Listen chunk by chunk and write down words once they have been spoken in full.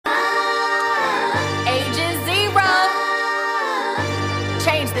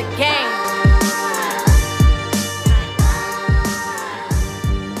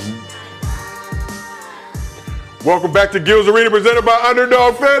Welcome back to Gil's Arena, presented by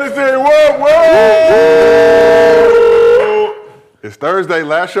Underdog Fantasy. Whoa, whoa! It's Thursday,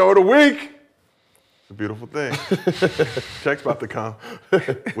 last show of the week. It's a beautiful thing. Check's about to come.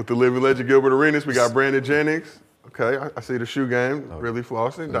 With the living legend Gilbert Arenas, we got Brandon Jennings. Okay, I see the shoe game, really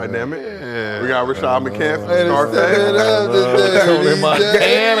flossing, dynamic. Yeah. We got Rashad McCann from Scarface. Tony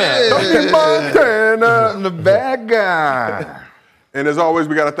Montana, the bad guy. And as always,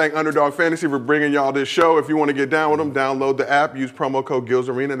 we got to thank Underdog Fantasy for bringing y'all this show. If you want to get down with them, download the app, use promo code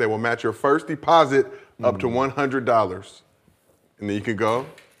GillsArena. They will match your first deposit up to $100. And then you can go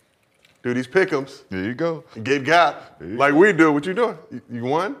do these pick'ems. There you go. And get got like we do. What you doing? You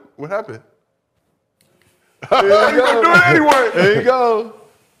won? What happened? There you go. Do it anyway. There you go.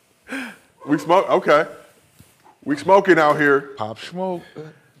 We smoke. Okay. We smoking out here. Pop smoke.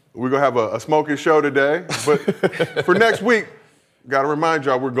 We're going to have a smoking show today. But for next week, got to remind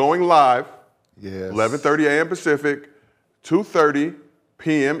y'all, we're going live. Yes. 11:30 a.m. Pacific, 2:30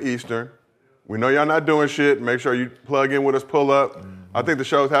 p.m. Eastern. We know y'all not doing shit. Make sure you plug in with us, pull up. I think the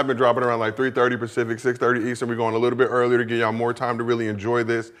shows have been dropping around like 3:30 Pacific, 6:30 Eastern. We're going a little bit earlier to give y'all more time to really enjoy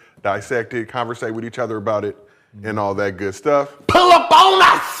this, dissect it, conversate with each other about it, and all that good stuff. Pull up on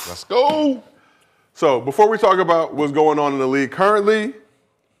us. Let's go. So before we talk about what's going on in the league currently,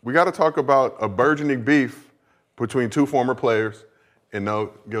 we got to talk about a burgeoning beef between two former players. And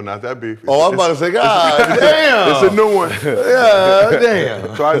no, Gil, not that beef. I was about to say, God damn. It's a new one. Yeah,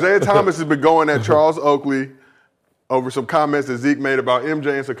 damn. So Isaiah Thomas has been going at Charles Oakley over some comments that Zeke made about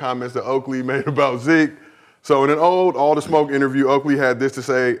MJ and some comments that Oakley made about Zeke. So in an old All the Smoke interview, Oakley had this to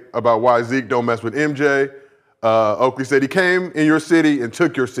say about why Zeke don't mess with MJ. Oakley said, he came in your city and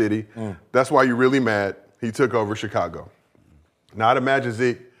took your city. That's why you're really mad. He took over Chicago. Now, I'd imagine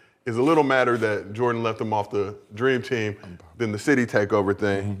Zeke is a little madder that Jordan left him off the dream team than the city takeover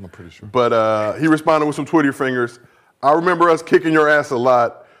thing. I'm pretty sure. But he responded with some Twitter fingers. I remember us kicking your ass a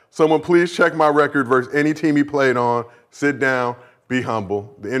lot. Someone please check my record versus any team he played on. Sit down, be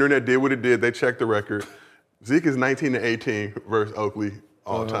humble. The internet did what it did. They checked the record. Zeke is 19-18 versus Oakley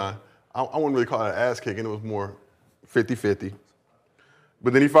all time. I wouldn't really call it an ass kicking. It was more 50-50.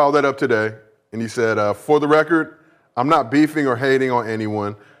 But then he followed that up today, and he said, for the record, I'm not beefing or hating on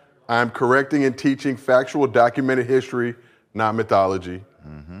anyone. I'm correcting and teaching factual documented history, not mythology.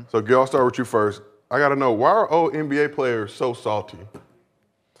 So, Gil, I'll start with you first. I got to know, why are old NBA players so salty?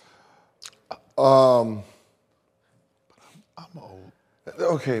 I'm old.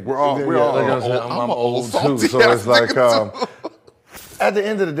 Okay. We're all like old. I'm old too. So it's like, at the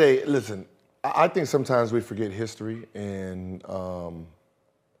end of the day, listen, I think sometimes we forget history and,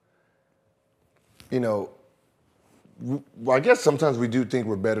 I guess sometimes we do think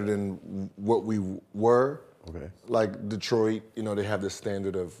we're better than what we were. Okay. Like Detroit, they have this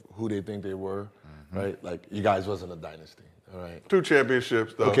standard of who they think they were, right? Like, you guys wasn't a dynasty, all right? 2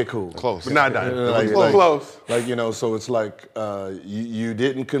 championships, though. Okay, cool. Close. But not dynasty. Close. So it's like you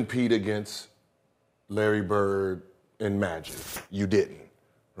didn't compete against Larry Bird and Magic. You didn't,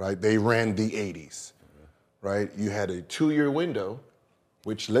 right? They ran the 80s, right? You had a 2-year window,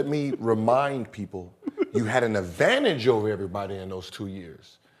 which, let me remind people, you had an advantage over everybody in those 2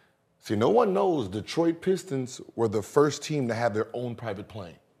 years. See, no one knows Detroit Pistons were the first team to have their own private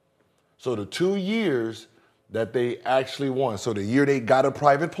plane. So the 2 years that they actually won, so the year they got a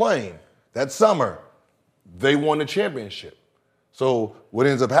private plane, that summer, they won the championship. So what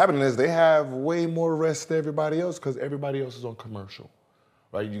ends up happening is they have way more rest than everybody else because everybody else is on commercial.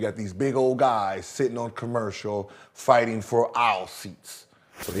 Right? You got these big old guys sitting on commercial fighting for aisle seats.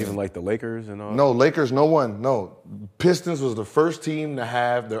 So even like the Lakers and all? No, Lakers, no one. No. Pistons was the first team to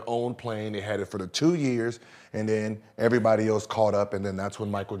have their own plane. They had it for the 2 years, and then everybody else caught up, and then that's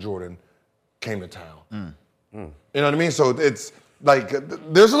when Michael Jordan came to town. You know what I mean? So it's like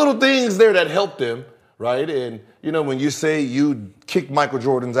there's little things there that helped them, right? And, when you say you kicked Michael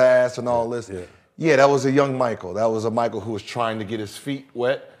Jordan's ass and all this, yeah, that was a young Michael. That was a Michael who was trying to get his feet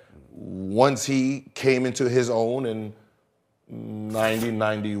wet. Once he came into his own and 90,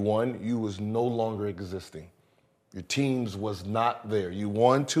 91, you was no longer existing. Your teams was not there. You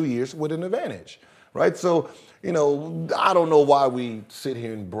won 2 years with an advantage, right? So, I don't know why we sit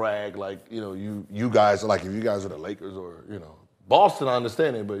here and brag like, you guys, like if you guys are the Lakers or, Boston, I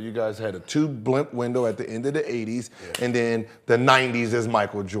understand it, but you guys had a 2-blimp window at the end of the 80s, and then the 90s is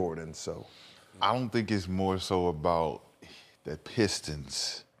Michael Jordan, so. I don't think it's more so about the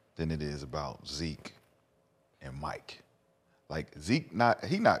Pistons than it is about Zeke and Mike. Like Zeke,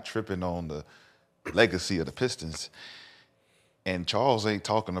 he not tripping on the legacy of the Pistons, and Charles ain't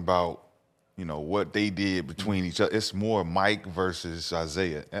talking about what they did between each other. It's more Mike versus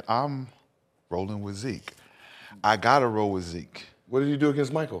Isaiah, and I'm rolling with Zeke. I got to roll with Zeke. What did you do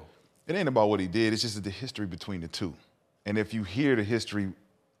against Michael? It ain't about what he did. It's just the history between the two. And if you hear the history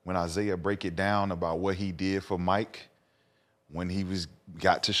when Isaiah break it down about what he did for Mike, when he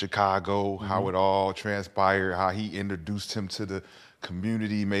got to Chicago, how it all transpired, how he introduced him to the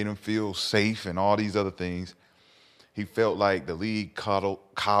community, made him feel safe and all these other things. He felt like the league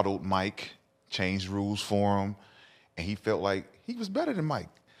coddled Mike, changed rules for him, and he felt like he was better than Mike.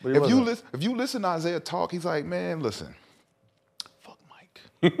 If you listen to Isaiah talk, he's like, man, listen, fuck Mike.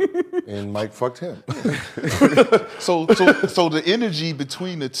 And Mike fucked him. So the energy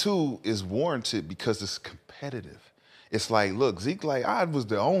between the two is warranted because it's competitive. It's like, look, Zeke, like, I was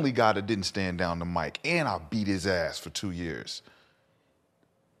the only guy that didn't stand down to Mike, and I beat his ass for 2 years.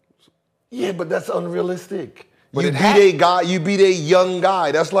 Yeah, but that's unrealistic. But you beat a young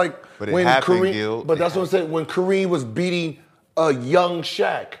guy. That's like when Kareem. Gil. But that's what I'm saying. When Kareem was beating a young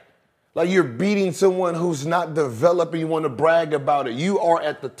Shaq, like you're beating someone who's not developed and you want to brag about it. You are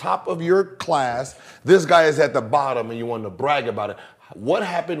at the top of your class. This guy is at the bottom and you want to brag about it. What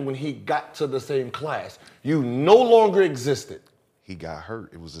happened when he got to the same class? You no longer existed. He got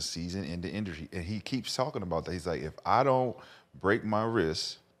hurt. It was a season-ending injury, and he keeps talking about that. He's like, if I don't break my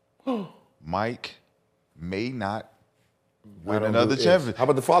wrist, Mike may not win another championship. How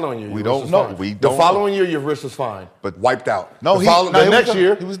about the following year? We don't know. The following year, your wrist was fine, but wiped out. No, the next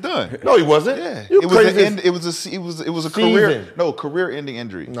year he was done. No, he wasn't. Yeah, it was a career-ending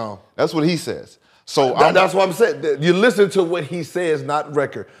injury. No, that's what he says. So that's what I'm saying. You listen to what he says, not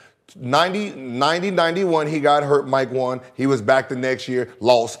record. 91, he got hurt. Mike won. He was back the next year,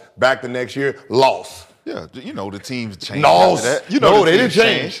 lost. Back the next year, lost. Yeah, you know the teams changed. That. They didn't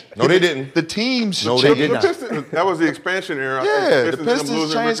change. No, they didn't. The teams changed. They did not. That was the expansion era. Yeah, the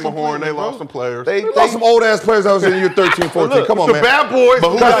Pistons changed completely. They lost some players. They lost some old ass players that was in year 13, 14. Look, come on, the man. bad boys. But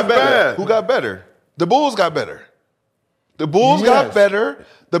who got better? Bad. Who got better? The Bulls got better. The Bulls got better.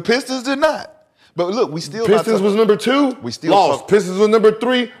 The Pistons did not. But look, we still Pistons was number 2, we still lost. Pistons was number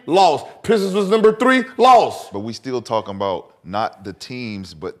 3, lost. Pistons was number 3, lost. But we still talking about not the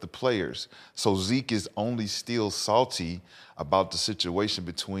teams, but the players. So Zeke is only still salty about the situation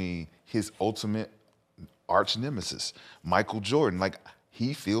between his ultimate arch nemesis, Michael Jordan. Like,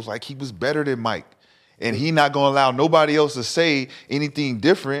 he feels like he was better than Mike. And he not going to allow nobody else to say anything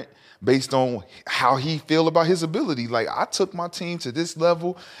different based on how he feel about his ability. Like, I took my team to this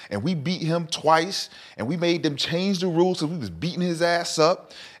level, and we beat him twice, and we made them change the rules, so we was beating his ass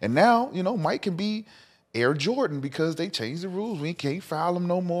up. And now, Mike can be Air Jordan because they changed the rules. We can't foul him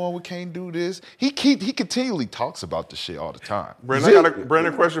no more. We can't do this. He continually talks about the shit all the time. Brandon, I got a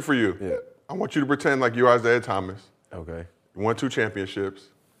Brandon question for you. Yeah. I want you to pretend like you're Isaiah Thomas. Okay. You won 2 championships,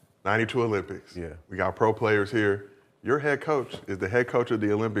 92 Olympics. Yeah. We got pro players here. Your head coach is the head coach of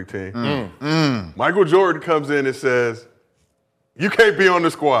the Olympic team. Michael Jordan comes in and says, you can't be on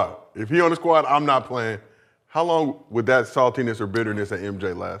the squad. If he on the squad, I'm not playing. How long would that saltiness or bitterness at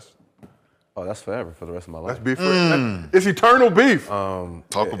MJ last? Oh, that's forever, for the rest of my life. That's beef. It's eternal beef.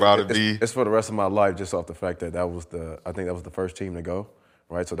 Talk about it, D. It's for the rest of my life, just off the fact that I think that was the first team to go,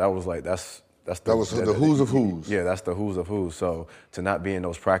 right? So that was like, that was the who's of who's. Yeah, that's the who's of who's. So to not be in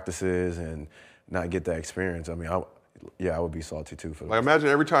those practices and not get that experience, I mean, I would be salty too. Imagine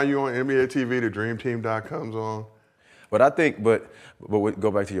every time you on NBA TV, the Dream Team Doc comes on. But I think, but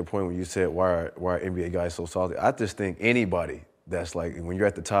go back to your point when you said why are NBA guys so salty. I just think anybody that's like, when you're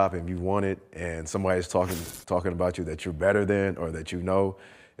at the top and you won it and somebody's talking about you that you're better than or that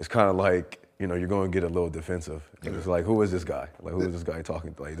it's kind of like, you're going to get a little defensive. And it's like, who is this guy? Like, who is this guy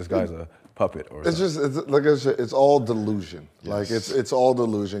talking to? Like, this guy's a puppet or something. Like I said, it's all delusion. Yes. Like it's all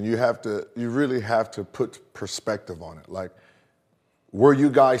delusion. You really have to put perspective on it. Like, were you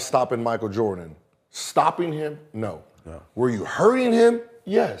guys stopping Michael Jordan? Stopping him? No. Were you hurting him?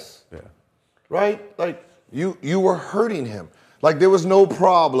 Yes. Yeah. Right? Like, you were hurting him. Like, there was no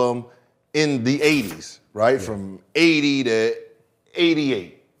problem in the 80s, right? Yeah. From 80 to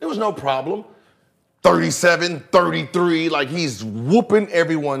 88. There was no problem. 37, 33, like he's whooping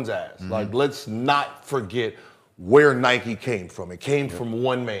everyone's ass. Mm-hmm. Like, let's not forget where Nike came from. It came from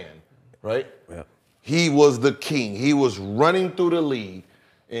one man, right? Yeah. He was the king. He was running through the league,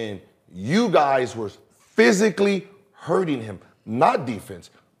 and you guys were physically hurting him, not defense,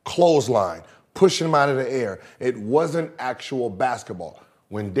 clothesline, pushing him out of the air. It wasn't actual basketball.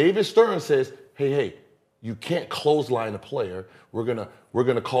 When David Stern says, hey, you can't clothesline a player, we're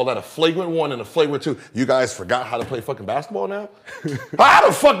gonna call that a flagrant 1 and a flagrant 2. You guys forgot how to play fucking basketball now? How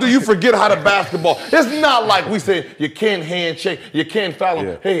the fuck do you forget how to basketball? It's not like we say you can't handshake, you can't foul him.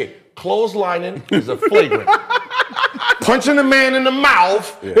 Yeah. Hey, clotheslining is a flagrant. punching a man in the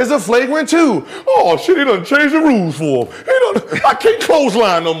mouth is a flagrant 2. Oh, shit, he done changed the rules for him. I can't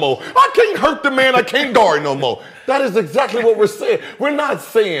clothesline no more. I can't hurt the man. I can't guard no more. That is exactly what we're saying. We're not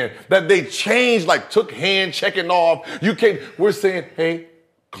saying that they changed, like took hand checking off. You can't. We're saying, hey,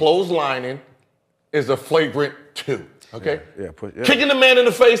 clotheslining is a flagrant 2. Okay? Kicking the man in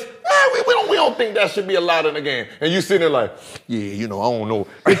the face, we don't think that should be allowed in the game. And you sitting there like, I don't know.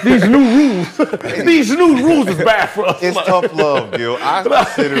 These new rules is bad for us. It's tough love, Gil. I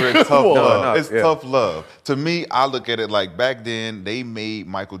consider it tough love. It's tough love. To me, I look at it like back then, they made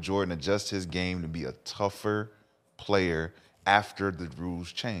Michael Jordan adjust his game to be a tougher player after the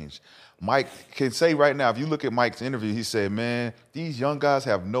rules changed. Mike can say right now, if you look at Mike's interview, he said, man, these young guys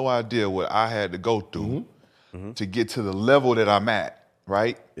have no idea what I had to go through to get to the level that I'm at,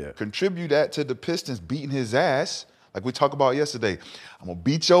 right? Yeah. Contribute that to the Pistons beating his ass, like we talked about yesterday. I'm going to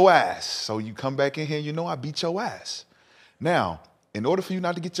beat your ass. So you come back in here, I beat your ass. Now, in order for you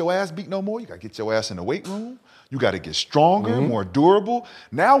not to get your ass beat no more, you got to get your ass in the weight room. You got to get stronger, more durable.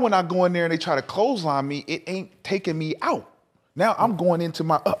 Now when I go in there and they try to clothesline me, it ain't taking me out. Now I'm going into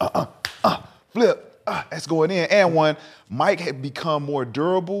my flip, that's going in. And one, Mike had become more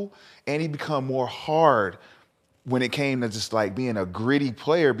durable and he become more hard when it came to just like being a gritty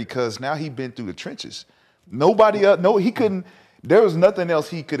player because now he'd been through the trenches. Nobody else, there was nothing else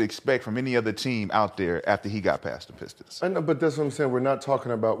he could expect from any other team out there after he got past the Pistons. I know, but that's what I'm saying. We're not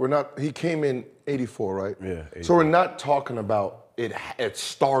talking about, he came in 84, right? Yeah. 84. So we're not talking about it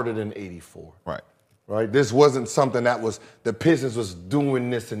started in 84. Right. Right? This wasn't something that was, the Pistons was doing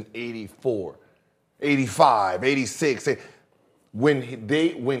this in 84, 85, 86. When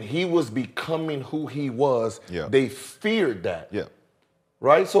he was becoming who he was, they feared that. Yeah.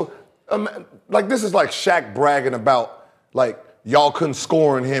 Right? So, like, this is like Shaq bragging about, like, y'all couldn't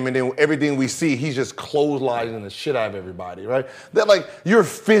score on him, and then everything we see, he's just clotheslining the shit out of everybody, right? That, like, you're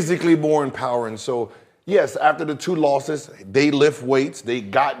physically more empowering. So, yes, after the 2 losses, they lift weights, they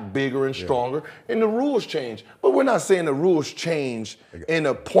got bigger and stronger, and the rules changed. But we're not saying the rules changed in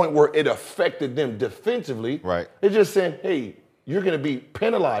a point where it affected them defensively. Right. It's just saying, hey, you're going to be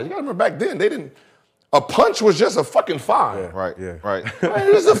penalized. You got to remember, back then, they didn't. A punch was just a fucking fine. Yeah, right.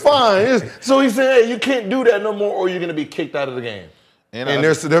 It's a fine. So he said, hey, you can't do that no more or you're going to be kicked out of the game. And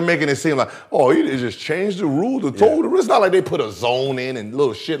they're making it seem like, oh, they just changed the rule. It's not like they put a zone in and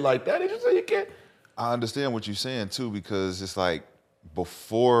little shit like that. They just say you can't. I understand what you're saying, too, because it's like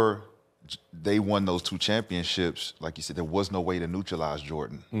before they won those 2 championships, like you said, there was no way to neutralize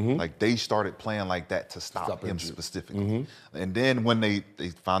Jordan. Like, they started playing like that to stop him specifically. And then when they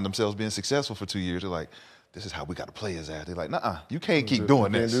found themselves being successful for 2 years, they're like, this is how we got to play his ass. They're like, nuh-uh, you can't keep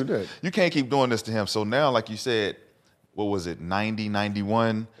doing this. Can't do that. You can't keep doing this to him. So now, like you said, what was it, 90,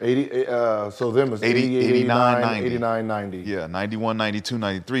 91? 80, so them was 80, 89, 90. 89, 90. Yeah, 91, 92,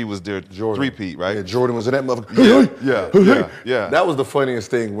 93 was their three-peat, right? Yeah, Jordan was in that motherfucker. Yeah. That was the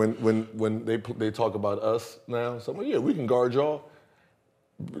funniest thing when they talk about us now. So, we can guard y'all.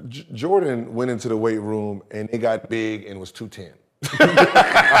 Jordan went into the weight room and it got big and was 210.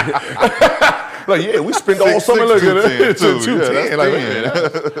 Like, we spent all summer looking at it.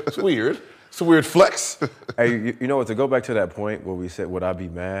 210. It's weird. It's a weird flex. Hey, you know what? To go back to that point where we said, would I be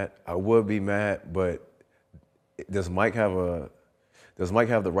mad? I would be mad, but does Mike have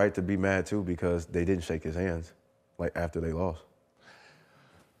the right to be mad too because they didn't shake his hands like after they lost?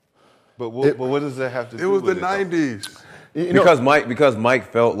 But what does that have to do with it? It was the 90s. Because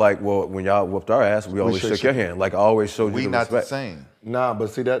Mike felt like, well, when y'all whooped our ass, we always shook your hand. Like I always showed you the respect. We not the same. Nah,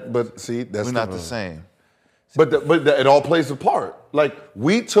 that's we're not the same. But it all plays a part. Like,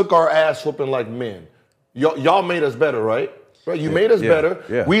 we took our ass whooping like men. Y'all made us better, right? You made us better.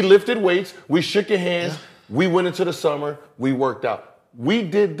 Yeah. We lifted weights. We shook your hands. Yeah. We went into the summer. We worked out. We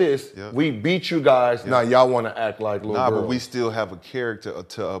did this. Yeah. We beat you guys. Yeah. Now y'all want to act like little girls. But we still have a character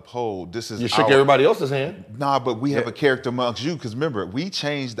to uphold. You shook everybody else's hand. Nah, but we have a character amongst you. Because remember, we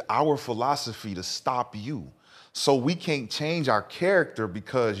changed our philosophy to stop you. So we can't change our character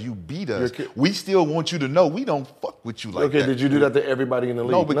because you beat us. We still want you to know we don't fuck with you like that. Okay, did you do that to everybody in the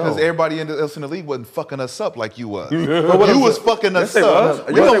league? No, because everybody else in the league wasn't fucking us up like you was. You was fucking us up.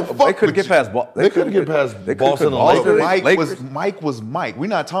 They couldn't get past Boston. They couldn't get past Boston and Lakers. Mike was Mike. We're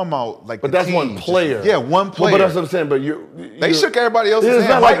not talking about like. But that's team. One player. Yeah, one player. But that's what I'm saying. But they shook everybody else's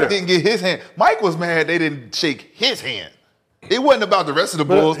hand. Mike didn't get his hand. Mike was mad they didn't shake his hand. It wasn't about the rest of the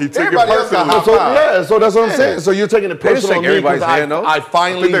Bulls. Everybody else got high five. So that's what I'm saying. So you're taking it personal on me because I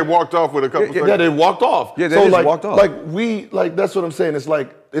finally. I think they walked off with a couple seconds. Yeah, they walked off. Yeah, they just walked off. That's what I'm saying. It's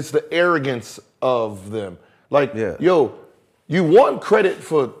like, it's the arrogance of them. Like, yo, you want credit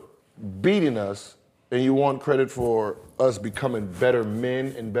for beating us, and you want credit for us becoming better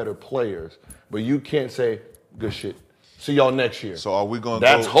men and better players, but you can't say, good shit. See y'all next year. So are we going?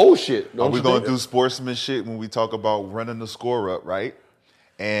 That's whole shit. Are we going to do sportsmanship when we talk about running the score up, right?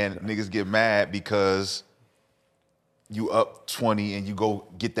 And niggas get mad because you up 20 and you go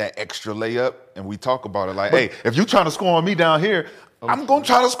get that extra layup, and we talk about it like, hey, if you trying to score on me down here, I'm going to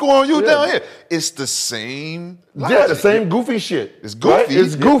try to score on you down here. It's the same logic. Yeah, the same goofy shit. It's goofy. Right?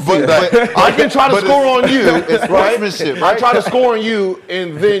 It's goofy. But I can try to score on you. It's sportsmanship, right? I try to score on you,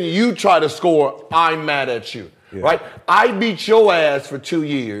 and then you try to score. I'm mad at you. Yeah. Right? I beat your ass for 2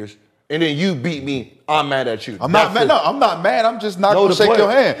 years, and then you beat me. I'm mad at you. I'm not mad. No, I'm not mad. I'm just not gonna shake your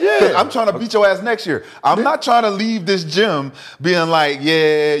hand. Yeah. I'm trying to beat your ass next year. I'm not trying to leave this gym being like,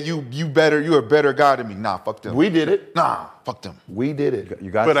 yeah, you better. You're a better guy than me. Nah, fuck them. We did it. Nah, fuck them. We did it.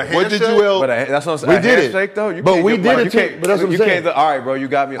 You got But to. a handshake? What did you? But that's what I'm saying. We did it. Handshake, though. You But can't we get- did you it too. can't- But that's what I'm you saying. can't. All right, bro. You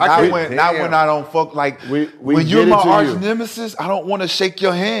got me. Not Damn. when I don't fuck like We when did you're it my to arch you. nemesis. I don't want to shake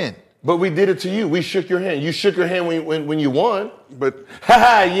your hand. But we did it to you. We shook your hand. You shook your hand when you won. But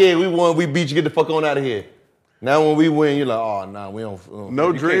Yeah, we won. We beat you. Get the fuck on out of here. Now when we win, you're like, oh, nah, we don't.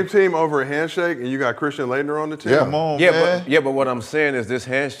 no you dream can't. team over a handshake, and you got Christian Laettner on the team. Yeah. Come on, Yeah, man. but what I'm saying is this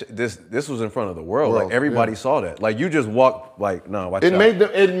handshake. This was in front of the world. World, Like everybody saw that. Like you just walked. Like no, watch It out. made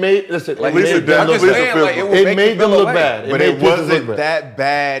them. It made. Listen. At It least made it them does. look At least bad. it feels It made them look bad. But made it Pistons look wasn't bad. that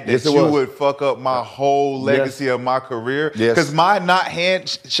bad that Yes, it you was. would fuck up my whole legacy of my career. Yes. Because my not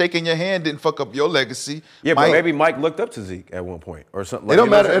shaking your hand didn't fuck up your legacy. Yeah, but Mike- maybe Mike looked up to Zeke at one point or something. It don't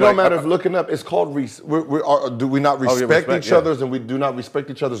matter. It don't Like, matter if looking up. It's called. Do we not respect respect, each yeah. other's, and we do not respect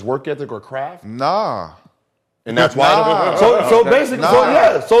each other's work ethic or craft? Nah. And that's why. Nah. So basically,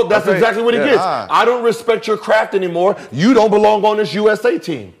 Nah. so that's Okay. exactly what it Yeah. gets. Nah. I don't respect your craft anymore. You don't belong on this USA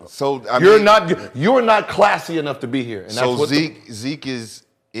team. So You're not classy enough to be here. And that's So what Zeke is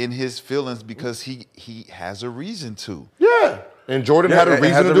in his feelings because he has a reason to. Yeah. And Jordan had a it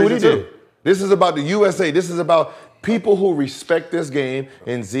reason has to a do what he reason did. This is about the USA. This is about people who respect this game.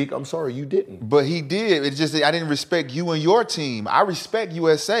 And Zeke, I'm sorry, you didn't. But he did. It's just that I didn't respect you and your team. I respect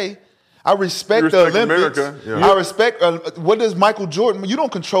USA. I respect, You the respect Olympics. America, yeah. I respect. What does Michael Jordan? You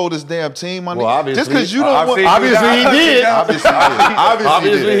don't control this damn team, my Well, nigga. obviously- Just because you don't want. Obviously he did.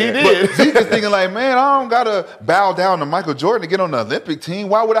 Obviously he did. But Zeke is thinking like, man, I don't gotta bow down to Michael Jordan to get on the Olympic team.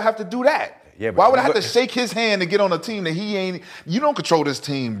 Why would I have to do that? Yeah, but Why would I have to look- shake his hand to get on a team that he ain't? You don't control this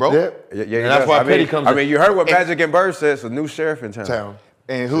team, bro. Yeah. Yeah, And that's why Petty comes I in. mean, you heard what Magic and Bird said. It's a new sheriff in town. Town.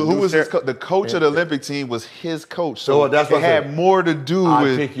 And who was his the coach of the Olympic team was his coach. So that's it what I had said. more to do I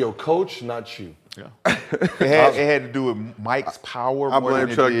with pick your coach, not you. it had to do with Mike's power. I more blame than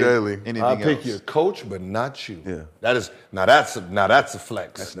it Chuck did Daly. anything I pick else. your coach, but not you. Yeah. That's a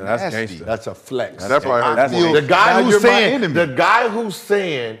flex. That's Nasty. gangster. That's a flex. That probably hurt That's- more. The guy Now who's you're my saying, enemy. the guy who's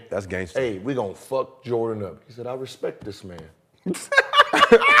saying, That's gangster. hey, we gonna fuck Jordan up. He said, I respect this man.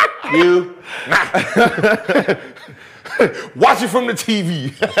 You watch it from the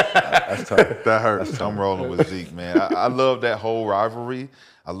TV. That's tough. That hurts. I'm rolling with Zeke, man. I love that whole rivalry.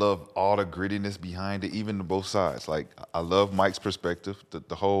 I love all the grittiness behind it, even to both sides. Like, I love Mike's perspective,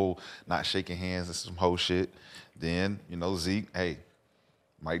 the whole not shaking hands and some whole shit. Then, Zeke, hey,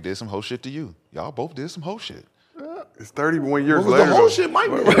 Mike did some whole shit to you. Y'all both did some whole shit. It's 31 years What was later. the whole though. shit Mike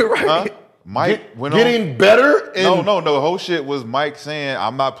did? Huh? Mike went on. Getting better? And No, the whole shit was Mike saying,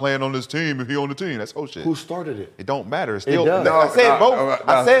 I'm not playing on this team if he on the team. That's whole shit. Who started it? It don't matter. It's still, does. I said both.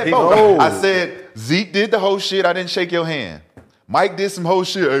 I said both. No. I said Zeke did the whole shit. I didn't shake your hand. Mike did some whole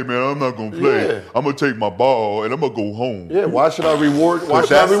shit. Hey man, I'm not gonna play. Yeah. I'm gonna take my ball and I'm gonna go home. Yeah, why should I reward But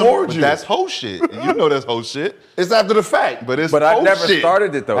you? That's whole shit. And you know that's whole shit. It's after the fact. But it's But I whole never shit.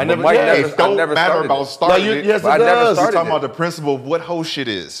 started it though. I But never- Mike yeah, never, It don't I never matter started about it. starting No, it. yes, But it I never does. We're started talking it. about the principle of what whole shit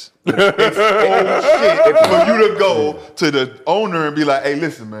is. It's whole shit for you to go to the owner and be like, hey,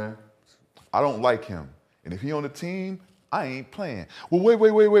 listen, man, I don't like him. And if he on the team, I ain't playing. Well, wait.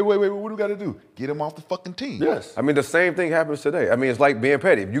 What do we got to do? Get him off the fucking team. Yes. I mean, the same thing happens today. I mean, it's like being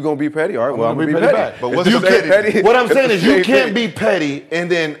petty. If you're gonna be petty, all right, well, I'm gonna gonna be be petty petty. back. But If what's you the get petty? What I'm it's saying the is you same can't thing. be petty and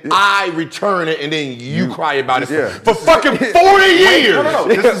then I return it and then you cry about it Yeah. for fucking 40 years. No.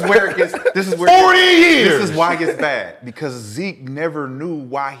 This is where it gets. 40 years. This is why it gets bad because Zeke never knew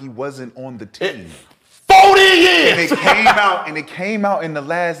why he wasn't on the team. 40 And years. it came out in the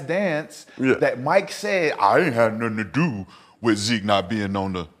last dance Yeah. that Mike said, I ain't had nothing to do with Zeke not being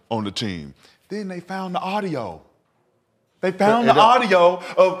on the team. Then they found the audio. They found the audio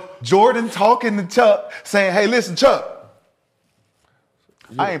of Jordan talking to Chuck, saying, hey, listen, Chuck,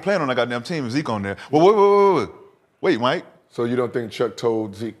 I ain't playing on that goddamn team with Zeke on there. Well, wait, Mike. So you don't think Chuck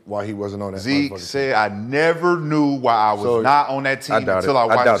told Zeke why he wasn't on that? Zeke said, I never knew why I was not on that team until I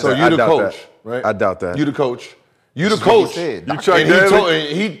watched it. So you the coach, right? I doubt that. You the coach. You the That's what he coach. said. You Chuck And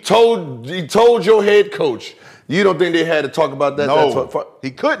Daly? he told your head coach. You don't think they had to talk about that? No,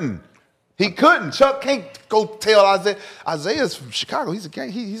 he couldn't. He couldn't. Chuck can't go tell Isaiah. Isaiah's from Chicago.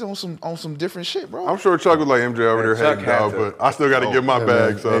 He's on some different shit, bro. I'm sure Chuck was like, MJ over there Chuck hating had dog, to. but I still got to get my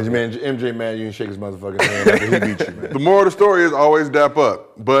bag. So MJ, man, you didn't shake his motherfucking hand after he beat you, man. the moral of the story is always dap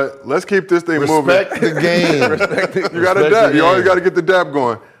up. But let's keep this thing Respect moving. the game. You got to dap. You always got to get the dap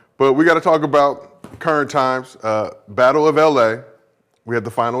going. But we got to talk about current times. Battle of LA. We had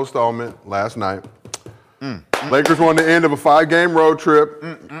the final installment last night. Lakers were on the end of a 5-game road trip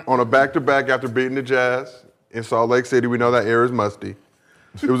on a back-to-back after beating the Jazz in Salt Lake City. We know that air is musty.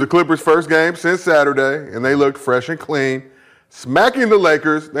 It was the Clippers' first game since Saturday, and they looked fresh and clean, smacking the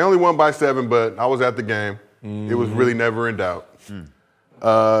Lakers. They only won by 7, but I was at the game. It was really never in doubt.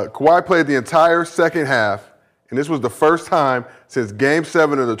 Kawhi played the entire second half, and this was the first time since Game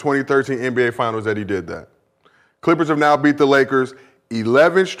 7 of the 2013 NBA Finals that he did that. Clippers have now beat the Lakers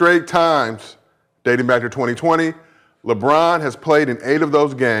 11 straight times dating back to 2020. LeBron has played in 8 of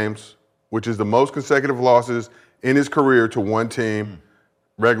those games, which is the most consecutive losses in his career to one team,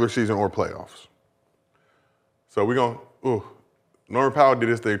 regular season or playoffs. So we're going to, Norman Powell did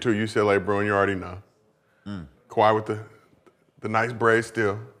his thing too, UCLA, bro, and you already know. Kawhi with the nice braid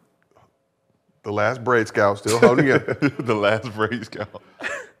still. The last braid scout still holding it. The last braid scout.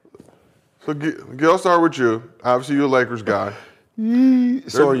 So Gil, I'll start with you. Obviously, you're a Lakers guy.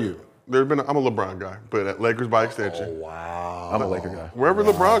 So are you. I'm a LeBron guy, but at Lakers by extension. Wow. I'm a Laker guy. Wherever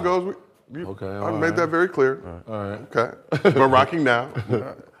LeBron goes, I made that very clear. All right. Okay. But rocking now.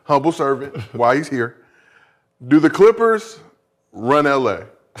 Humble servant while he's here. Do the Clippers run LA?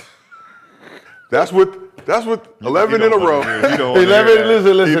 That's what 11 in a row. 11,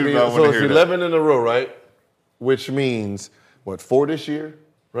 listen. He does not So wanna it's hear that. 11 in a row, right? Which means, 4 this year,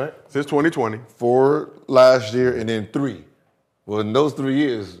 right? Since 2020. 4 last year, and then 3. Well, in those 3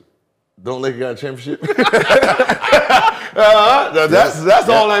 years, don't Lakers got a championship? That's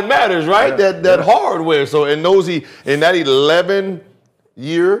all that matters, right? That hardware. So in that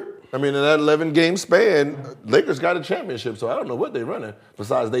 11 game span, Lakers got a championship. So I don't know what they're running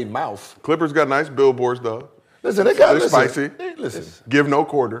besides they mouth. Clippers got nice billboards though. Listen, They're spicy. Listen, Give no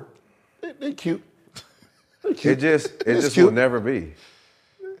quarter. they cute. It just cute. will never be.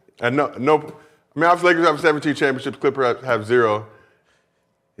 And no. I mean, obviously Lakers have 17 championships. Clippers have 0.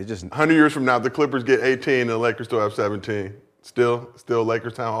 It just 100 years from now, the Clippers get 18 and the Lakers still have 17. Still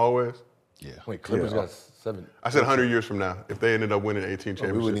Lakers town always? Yeah. Wait, Clippers got 7. I said 100 years from now, if they ended up winning 18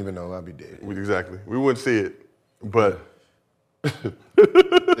 championships. We wouldn't even know. I'd be dead. Exactly. We wouldn't see it. But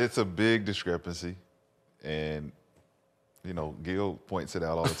It's a big discrepancy. And, Gil points it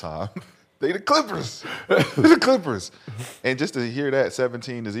out all the time. They the Clippers. They the Clippers. And just to hear that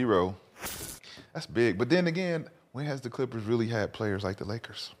 17-0, that's big. But then again, when has the Clippers really had players like the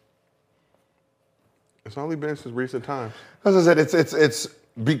Lakers? it's only been since recent times. As I said,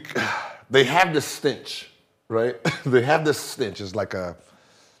 they have the stench, right? They have the stench. It's like a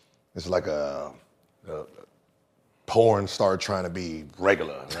porn star trying to be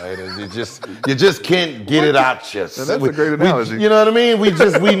regular, right? And you just can't get it out you. That's a great analogy. You know what I mean? We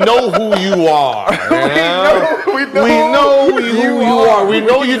know who you are. We know who you are. We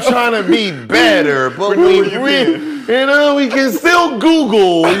know you're trying to be better, but we can still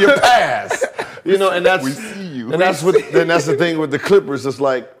Google your past. And that's We see you. And that's the thing with the Clippers. It's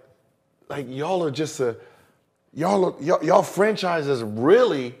like y'all are just y'all franchise is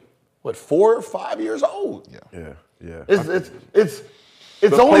really 4 or 5 years old. yeah. It's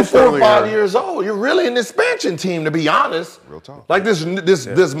only 4 or post-Sterling 5 era. years old. You're really an expansion team, to be honest. Real talk. Like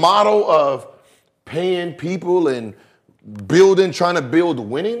this model of paying people and trying to build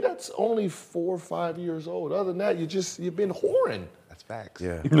winning. That's only 4 or 5 years old. Other than that, you've been whoring. That's facts.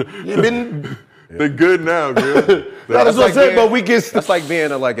 Yeah. You've been. They're good now, dude. That's what I'm saying. But we get. That's like being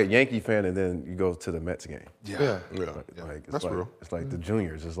a Yankee fan and then you go to the Mets game. Yeah. Like, That's real. It's like the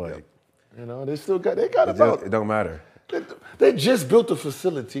juniors. It's like They got about. it don't matter. They just built a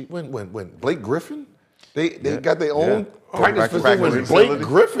facility when Blake Griffin. They got their own practice facility when Blake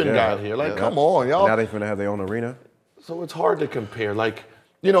Griffin got here. Come on, y'all. Now they're going to have their own arena. So it's hard to compare.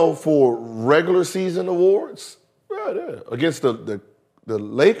 For regular season awards, right there. Against the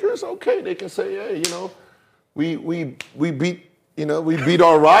Lakers, okay, they can say, hey, we beat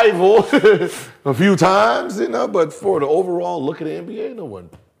our rival a few times, but for the overall look at the NBA, no one.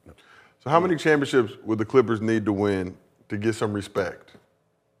 So how many championships would the Clippers need to win to get some respect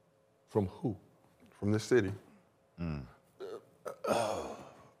From who? from this city?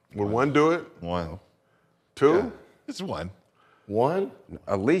 Would one do it? One. Two? It's one. One?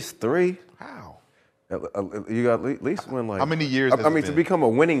 At least 3. How? You got at least win like. How many years I has it mean, to been? become a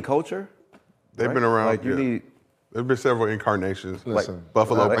winning culture. They've right? been around. Like you yeah. need. There's been several incarnations. Listen, like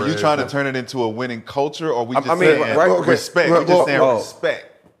Buffalo like, Are Bread. you trying to turn it into a winning culture, or we just I mean, saying right, okay. respect? Well, We just saying well,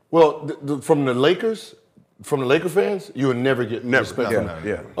 respect. Well, from the Lakers, from the Laker fans, you would never get respect from them.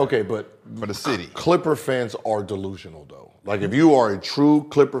 Yeah. Okay, but For the city. Clipper fans are delusional, though. Like, if you are a true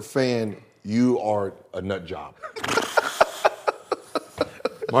Clipper fan, you are a nut job.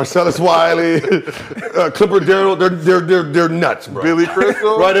 Marcellus Wiley, Clipper Darrell, they're nuts, bro. Billy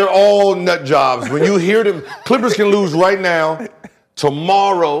Crystal? Right, they're all nut jobs. When you hear them, Clippers can lose right now,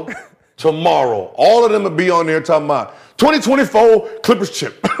 tomorrow, all of them will be on there talking about 2024 Clippers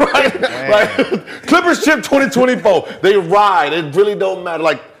chip. Right? Like, Clippers chip 2024. They ride. It really don't matter.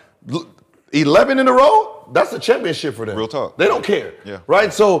 Like 11 in a row, that's a championship for them. Real talk. They don't care. Yeah.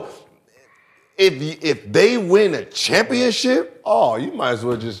 Right? So if they win a championship, oh, you might as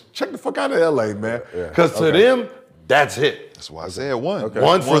well just check the fuck out of LA, man. Because to them, that's it. That's why I said one.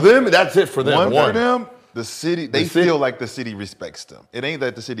 One for them, that's it for them. One for them. The city, they city- feel like the city respects them. It ain't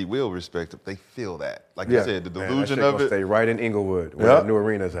that the city will respect them. They feel that. Like you said, the Man, that delusion shit of gonna it. stay right in Inglewood, where Yeah. the new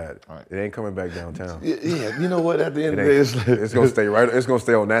arena's at. Right. It ain't coming back downtown. Yeah, you know what? At the end It of the day, ain't, it's, it's gonna stay right. It's gonna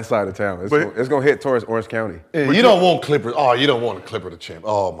stay on that side of town. It's gonna hit towards Orange County. You don't want Clippers. Oh, you don't want a Clipper to champ.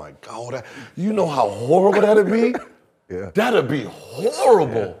 Oh my God, you know how horrible that'd be. Yeah. That'd be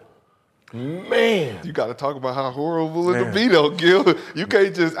horrible, man. You got to talk about how horrible it'll be, though, Gil. You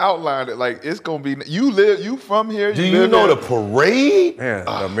can't just outline it like it's gonna be. You from here? Do you live know here. the parade? Man,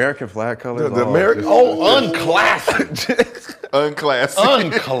 the American flag colors. The American, unclassy,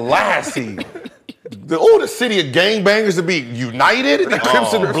 unclassy? unclassy. The city of gangbangers to be united, the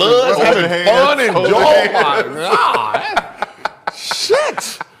Crimson Bloods holding having hands, fun and holding joy. hands. Oh my God,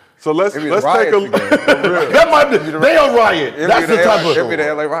 shit. So let's It'd be take riots a again. That might be, they'll riot. That's the type of. It'd be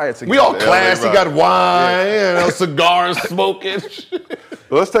the LA riots again. We all LA classy, riot. got wine, cigars smoking.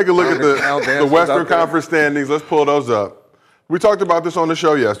 Let's take a look at Count the dancers Western out there. Conference standings. Let's pull those up. We talked about this on the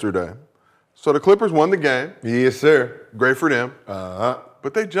show yesterday. So the Clippers won the game. Yes, sir. Great for them.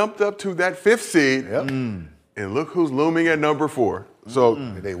 But they jumped up to that 5th seed. Yep. And look who's looming at number 4. So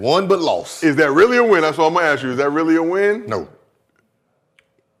They won but lost. is that really a win? That's what I'm going to ask you. Is that really a win? No.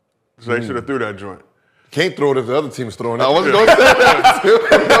 So they should have threw that joint. Can't throw it if the other team is throwing it. I wasn't gonna say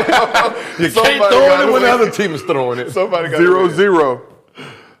that. You Somebody can't throw gotta it when the win. other team is throwing it. Somebody got 0-0.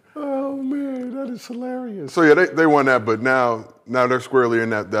 Oh man, that is hilarious. So yeah, they won that, but now they're squarely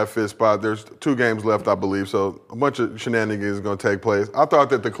in that 5th spot. There's 2 games left, I believe, so a bunch of shenanigans is going to take place. I thought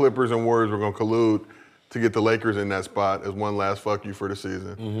that the Clippers and Warriors were going to collude to get the Lakers in that spot as one last fuck you for the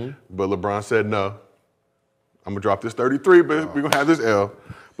season. But LeBron said no. I'm going to drop this 33, but we're going to have this L.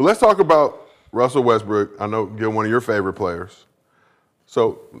 But let's talk about Russell Westbrook. I know, Gil, one of your favorite players.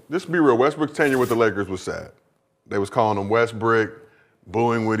 So just to be real, Westbrook's tenure with the Lakers was sad. They was calling him Westbrook,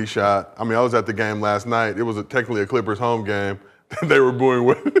 booing when he shot. I mean, I was at the game last night. It was technically a Clippers home game. They were booing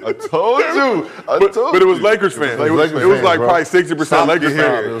when. I told you. But it was Lakers fans. It was like probably 60% Lakers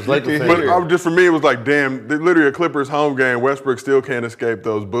fans. It was Lakers But fans. just for me, it was like, damn, literally a Clippers home game. Westbrook still can't escape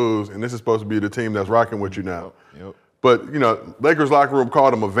those boos, and this is supposed to be the team that's rocking with you now. Yep. But, Lakers locker room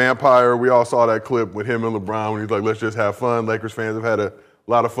called him a vampire. We all saw that clip with him and LeBron when he's like, let's just have fun. Lakers fans have had a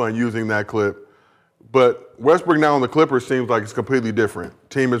lot of fun using that clip. But Westbrook now on the Clippers seems like it's completely different.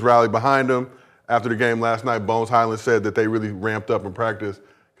 Team has rallied behind him. After the game last night, Bones Highland said that they really ramped up in practice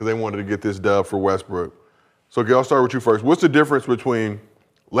because they wanted to get this dub for Westbrook. So, Gil, I'll start with you first. What's the difference between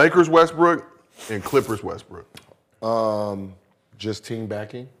Lakers Westbrook and Clippers Westbrook? Just team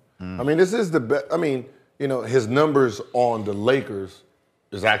backing. I mean, this is the best. I mean, his numbers on the Lakers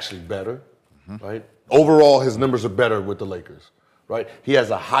is actually better, right? Overall, his numbers are better with the Lakers, right? He has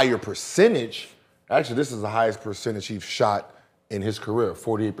a higher percentage. Actually, this is the highest percentage he's shot in his career,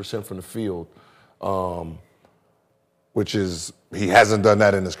 48% from the field, which is, he hasn't done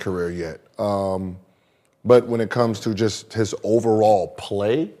that in his career yet. But when it comes to just his overall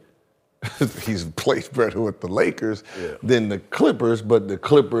play, he's played better with the Lakers than the Clippers, but the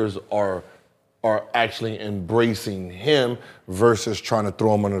Clippers are actually embracing him versus trying to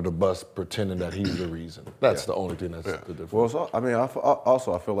throw him under the bus, pretending that he's the reason. That's the only thing that's the difference. Well,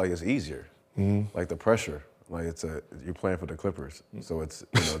 I feel like it's easier. Like the pressure. Like you're playing for the Clippers, so it's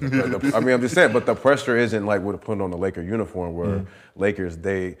I'm just saying. But the pressure isn't like what putting on the Laker uniform, where Lakers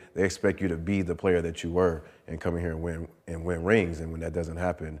they expect you to be the player that you were and come in here and win rings, and when that doesn't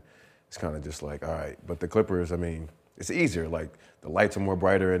happen, it's kind of just like all right. But the Clippers, I mean, it's easier. Like the lights are more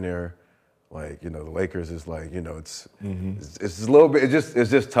brighter in there. Like, the Lakers is like, it's a little bit, it's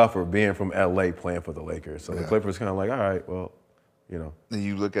just tougher being from LA playing for the Lakers. So the Clippers kind of like, all right, well, And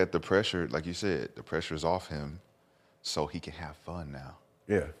you look at the pressure, like you said, the pressure is off him, so he can have fun now.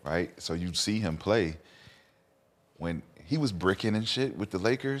 Yeah. Right? So you see him play. When he was bricking and shit with the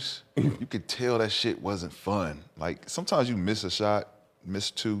Lakers, you could tell that shit wasn't fun. Like, sometimes you miss a shot,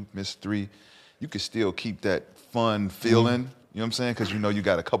 miss 2, miss 3. You could still keep that fun feeling. You know what I'm saying? Because you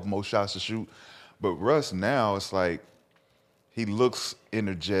got a couple more shots to shoot. But Russ now, it's like he looks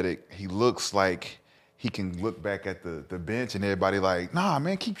energetic. He looks like he can look back at the bench and everybody like, nah,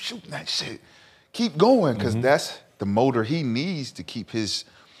 man, keep shooting that shit. Keep going, because that's the motor he needs to keep his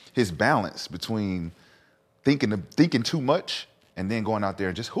balance between thinking too much and then going out there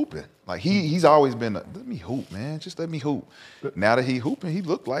and just hooping. Like he's always been, let me hoop, man. Just let me hoop. Now that he hooping, he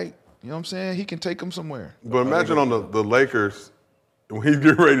look like, you know what I'm saying? He can take them somewhere. But imagine on the Lakers, when he's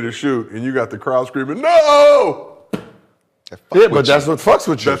getting ready to shoot, and you got the crowd screaming, "No!" Yeah, but that's what fucks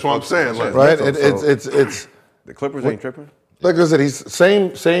with you. That's what I'm saying. Like, right? It's the Clippers ain't tripping. like I said,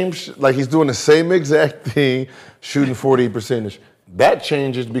 he's like he's doing the same exact thing, shooting 40%. That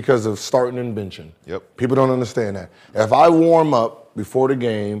changes because of starting and benching. Yep. People don't understand that. If I warm up before the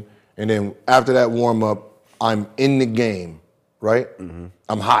game, and then after that warm up, I'm in the game, right?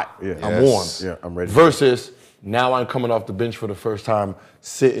 I'm hot. Yeah. I'm warm. Yeah, I'm ready. Versus now I'm coming off the bench for the first time,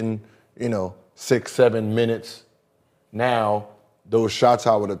 sitting, 6-7 minutes. Now those shots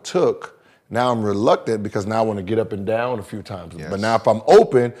I would have took, now I'm reluctant because now I want to get up and down a few times. Yes. But now if I'm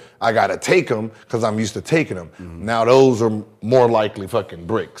open, I got to take them because I'm used to taking them. Now those are more likely fucking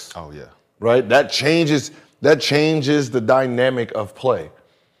bricks. Oh, yeah. Right? That changes the dynamic of play.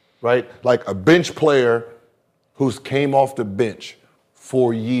 Right? Like a bench player who's came off the bench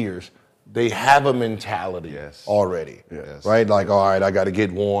for years, they have a mentality already. Yes. Right? Like, all right, I got to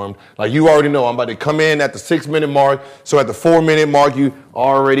get warm. Like, you already know I'm about to come in at the 6-minute mark. So at the 4-minute mark, you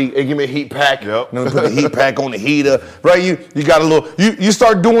already, hey, give me a heat pack. Yep. Let me put the heat pack on the heater. Right? You got a little, you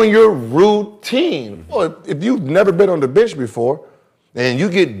start doing your routine. Well, if you've never been on the bench before and you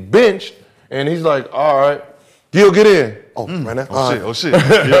get benched and he's like, all right, Gil, get in. Oh, right now? Oh, shit.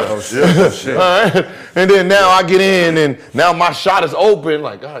 Yeah, oh, shit. All right. And then now I get in, and now my shot is open.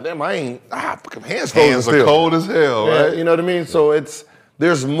 Like, God damn, I ain't, fucking hands frozen Hands still. are cold as hell, Yeah, right? you know what I mean? So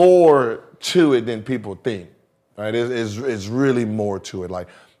there's more to it than people think. Right? It's really more to it. Like,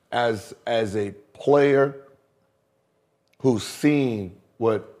 as a player who's seen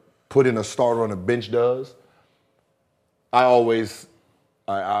what putting a starter on a bench does, I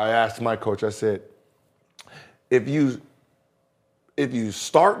asked my coach, I said, if you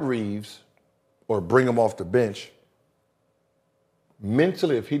start Reeves or bring him off the bench,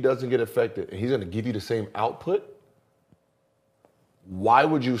 mentally, if he doesn't get affected and he's going to give you the same output, why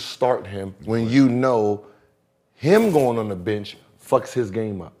would you start him when you know him going on the bench fucks his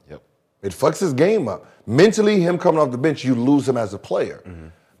game up? Yep. It fucks his game up. Mentally, him coming off the bench, you lose him as a player.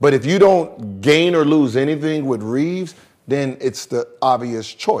 But if you don't gain or lose anything with Reeves, then it's the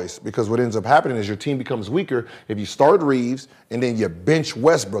obvious choice, because what ends up happening is your team becomes weaker if you start Reeves and then you bench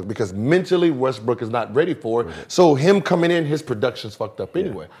Westbrook, because mentally Westbrook is not ready for it. So him coming in, his production's fucked up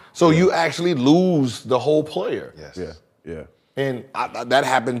anyway. So you actually lose the whole player. Yes. Yeah. And that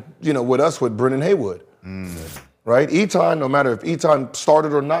happened, with us with Brendan Haywood. Right? Eton, no matter if Eton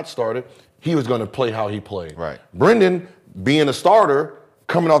started or not started, he was going to play how he played. Right. Brendan, being a starter,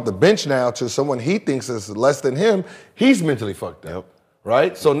 coming off the bench now to someone he thinks is less than him, he's mentally fucked up. Yep.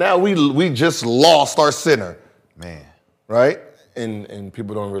 Right? So now we just lost our center. Man, Right? And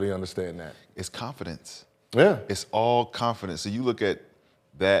people don't really understand that. it's confidence. Yeah. It's all confidence. So you look at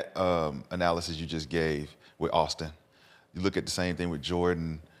that analysis you just gave with Austin. You look at the same thing with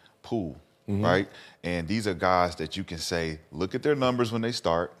Jordan Poole, right? And these are guys that you can say, look at their numbers when they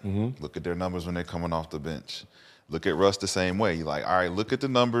start, look at their numbers when they're coming off the bench. Look at Russ the same way. You're like, all right, look at the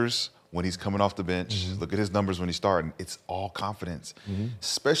numbers when he's coming off the bench. Look at his numbers when he's starting. It's all confidence,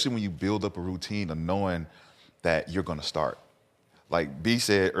 especially when you build up a routine of knowing that you're going to start. Like B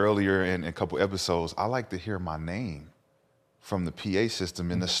said earlier in a couple episodes, I like to hear my name from the PA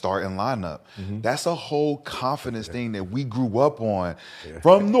system in the starting lineup. That's a whole confidence thing that we grew up on.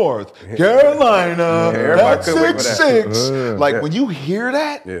 From North Carolina, that's 6'6". Like when you hear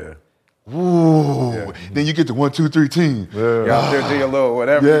that, ooh, then you get the 1, 2, 3 team. You're out there do your little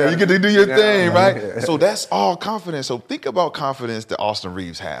whatever. Yeah, you get to do your thing, right? So that's all confidence. So think about confidence that Austin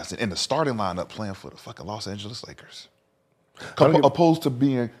Reeves has in the starting lineup playing for the fucking Los Angeles Lakers. Opposed to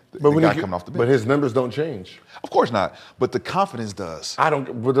being the guy coming off the bench. But his numbers don't change. Of course not. But the confidence does. What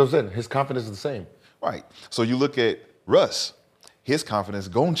I'm saying, his confidence is the same. Right. So you look at Russ. his confidence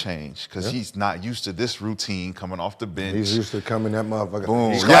gonna change because he's not used to this routine coming off the bench. He's used to coming that motherfucker.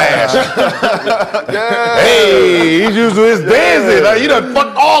 Boom. Hey, he's used to his dancing. Like, you done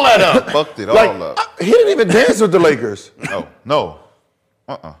fucked all that up. Fucked it all up. He didn't even dance with the Lakers. No.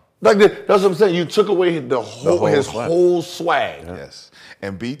 Like that's what I'm saying. You took away his whole swag. Yes.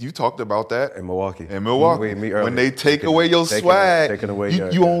 And B, you talked about that In Milwaukee. When they take away your swag, taking away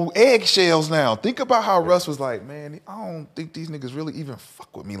you on eggshells now. Think about how Russ was like, man, I don't think these niggas really even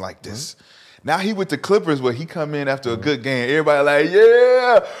fuck with me like this. Now he with the Clippers where he come in after a good game. Everybody like,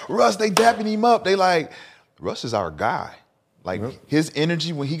 yeah, Russ, they dapping him up. They like, Russ is our guy. Like his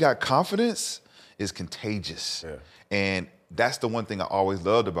energy when he got confidence is contagious. Yeah. And that's the one thing I always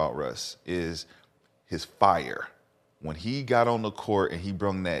loved about Russ is his fire. When he got on the court and he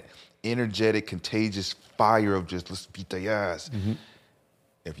brought that energetic, contagious fire of just let's beat their ass.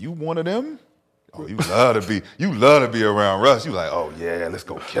 If you one of them, you love to be around Russ. You like, oh yeah, let's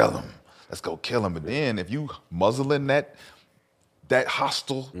go kill him. Let's go kill him. But then if you muzzling that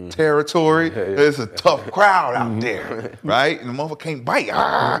hostile territory, it's a tough crowd out there, right? And the motherfucker can't bite.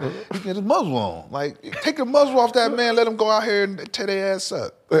 You get his muzzle on. Like, take the muzzle off that man, let him go out here and tear their ass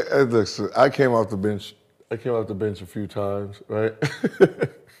up. Look, so I came off the bench a few times, right?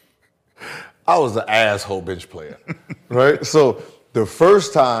 I was an asshole bench player, right? So the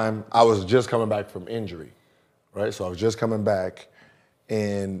first time I was just coming back from injury, right? So I was just coming back,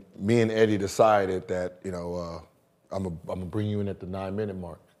 and me and Eddie decided that, I'm gonna bring you in at the 9-minute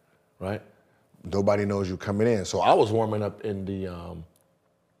mark, right? Nobody knows you coming in. So I was warming up in the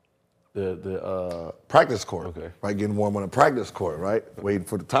practice court, right? Getting warm on the practice court, right? Waiting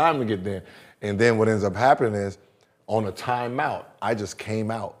for the time to get there. And then what ends up happening is on a timeout, I just came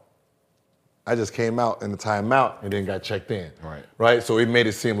out in the timeout and then got checked in. Right? So it made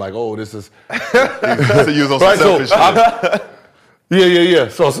it seem like, oh, this is to use on some selfish shit. Yeah.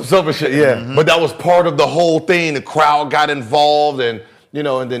 So some selfish shit, yeah. But that was part of the whole thing. The crowd got involved and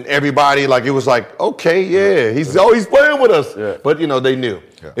and then everybody, like, it was like, okay, yeah, he's playing with us. Yeah. But, they knew.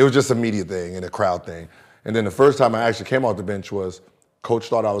 Yeah. It was just a media thing and a crowd thing. And then the first time I actually came off the bench was Coach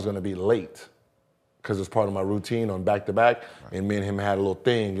thought I was going to be late because it's part of my routine on back-to-back. Right. And me and him had a little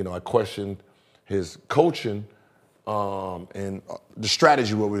thing. I questioned his coaching and the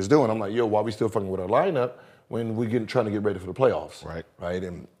strategy, what we was doing. I'm like, yo, why we still fucking with our lineup when we trying to get ready for the playoffs? Right?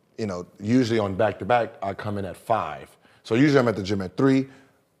 And, usually on back-to-back, I come in at 5. So usually I'm at the gym at 3.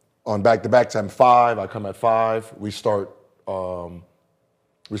 On back-to-backs, I'm 5. I come at 5. We start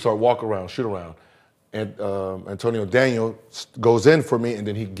walk around, shoot around. And Antonio Daniel goes in for me, and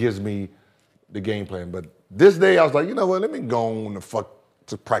then he gives me the game plan. But this day, I was like, you know what? Let me go on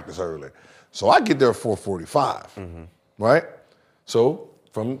to practice early. So I get there at 4:45, right? So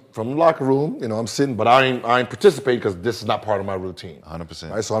from the locker room, I'm sitting, but I ain't participating because this is not part of my routine.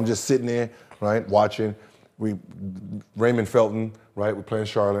 100%. Right? So I'm just sitting there, right, watching. Raymond Felton, right? We're playing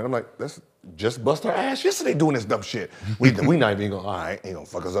Charlotte. I'm like, let's just bust our ass yesterday doing this dumb shit. We not even going. All right, ain't gonna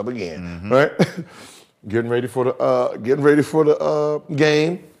fuck us up again, right? Getting ready for the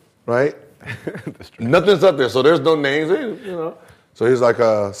game, right? Nothing's up there, so there's no names, So he's like,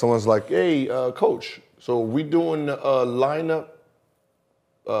 someone's like, hey, coach. So we doing lineup.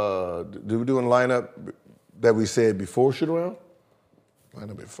 Do we doing lineup that we said before shoot around?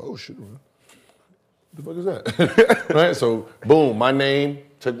 Lineup before shoot around. What the fuck is that? Right? So, boom, my name,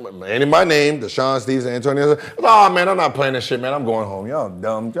 Deshaun Stevenson, Antonio. Oh, man, I'm not playing this shit, man. I'm going home. Y'all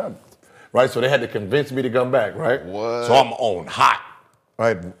dumb. Right? So they had to convince me to come back, right? What? So I'm on hot,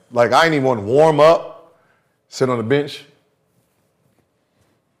 right? Like, I ain't even want to warm up, sit on the bench.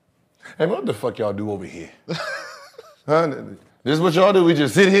 Hey, man, what the fuck y'all do over here? Huh? This is what y'all do? We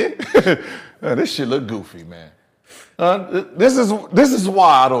just sit here? Man, this shit look goofy, man. This is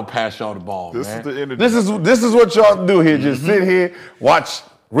why I don't pass y'all the ball, man. This is the energy. This is what y'all do here. Just sit here, watch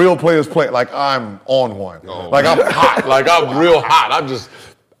real players play like I'm on one. Like I'm hot. Like I'm real hot.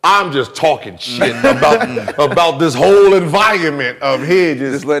 I'm just talking shit about this whole environment of here.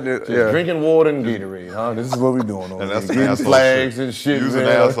 Just drinking water and Gatorade. Huh? This is what we doing over here. Getting flags and shit. Use an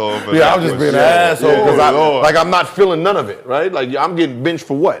asshole. Yeah, I'm just being an asshole because I'm not feeling none of it, right? Like I'm getting benched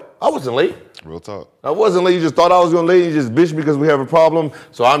for what? I wasn't late. Real talk. I wasn't late. You just thought I was going to late. You just bitched because we have a problem.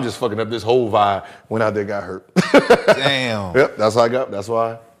 So I'm just fucking up this whole vibe. Went out there, got hurt. Damn. Yep, that's how I got. That's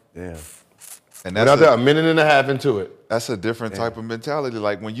why. Yeah. And went out there a minute and a half into it. That's a different type of mentality.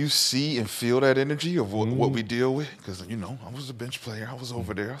 Like when you see and feel that energy of what we deal with, because I was a bench player. I was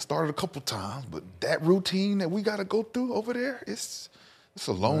over there. I started a couple times, but that routine that we got to go through over there, it's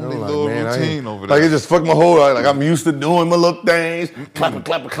a lonely little routine over there. Like it just fucked my whole life. Like I'm used to doing my little things,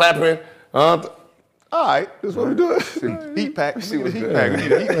 clapping. All right, this is what we doing. Heat pack. See what heat Yeah. pack. We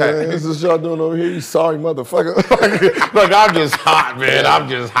need a heat pack. This is what y'all doing over here, you sorry motherfucker. Look, I'm just hot, man. I'm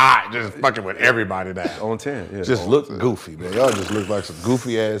just hot. Just fucking with everybody now. On 10, yeah. Just look goofy, man. Y'all just look like some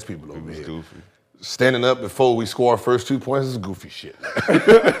goofy ass people over here. Goofy. Standing up before we score our first 2 points is goofy shit.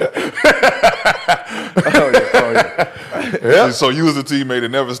 Yeah. So you was a teammate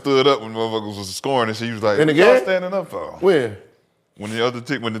that never stood up when motherfuckers was scoring, and she was like, In the "What y'all game? standing up for?" When? When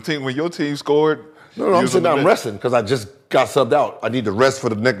your team scored. No, you I'm was sitting on the down bench. resting because I just got subbed out. I need to rest for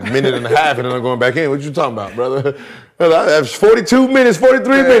the next minute and a half, and then I'm going back in. What you talking about, brother? That's 42 minutes,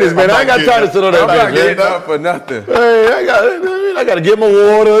 43 minutes, man. I ain't got time to sit on that I'm not bench, getting man. up for nothing. Hey, I got to get my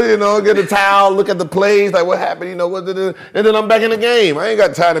water, get a towel, look at the plays, like what happened, and then I'm back in the game. I ain't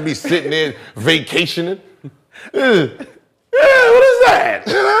got time to be sitting there vacationing. Yeah, what is that?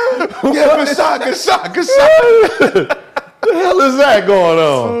 Yeah, good shot. The hell is that going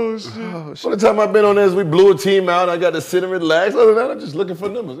on? Oh, shit. All the time I've been on this, we blew a team out. I got to sit and relax. Other than that, I'm just looking for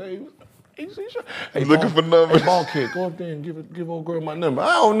numbers. Hey, Looking for numbers. Hey, ball kid, go up there and give old girl my number.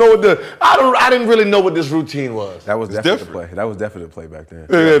 I don't know I didn't really know what this routine was. That was definitely the different. play. That was definitely the play back then.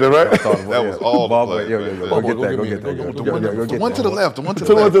 Yeah, right? That was all the play. Yo, man. go Ball, get go that. get Go me. get that. Go Go get get the that. The one to the left. The one to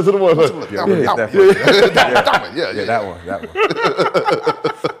To the left. the one. Yeah, go get that. Yeah, That one.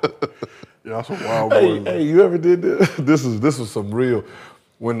 Yeah, that's a wild boy. Hey, you ever did this? This was some real.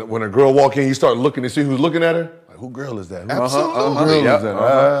 When a girl walk in, you start looking to see who's looking at her. Like, who girl is that? Absolutely. Who girl is that?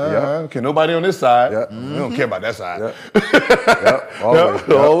 Okay, nobody on this side. Yep. We don't care about that side. Always.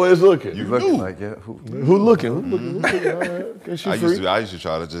 Always looking. You looking like, yeah. Who looking? Who looking? All right. Okay, she I free. used to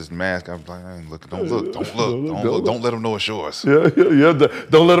try to just mask. I'm like, I ain't looking. Don't look. Don't let them know it's yours. Yeah.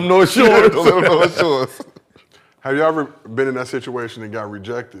 Don't let them know it's yours. Don't let them know it's yours. Have you ever been in that situation and got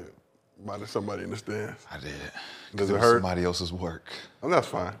rejected by somebody in the stands? I did. Does It it was hurt? somebody else's work. And that's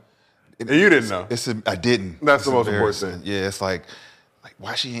fine. And you didn't know. I didn't. That's It's the most important embarrassing. thing. Yeah, it's like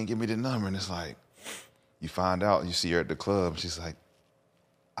why she ain't give me the number? And it's like, you find out, you see her at the club. She's like,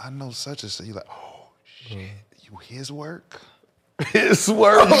 I know such and such. You're like, oh shit, you his work? His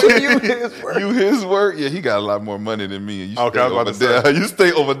work. You his work? Yeah, he got a lot more money than me. And you Okay, stay I was about over to say. there. You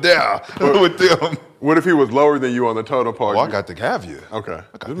stay over there with them. What if he was lower than you on the totem pole? Oh, I got to have you. Okay.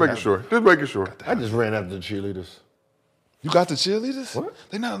 got Just to making have sure. Just making sure. I just ran after the cheerleaders. You got the cheerleaders? What?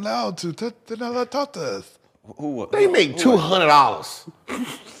 They're not allowed to. They're not allowed to talk to us. They make $200.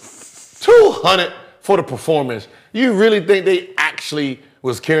 $200 for the performance. You really think they actually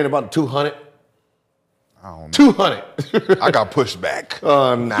was caring about the 200? I don't know. 200. I got pushed back.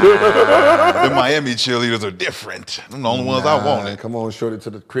 Nah. The Miami cheerleaders are different. Them the only ones I wanted. Come on, shorty to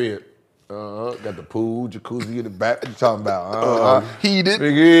the crib. Got the pool, jacuzzi in the back. What you talking about? Heated.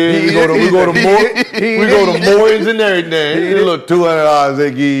 We go to Moyes and everything. You look $200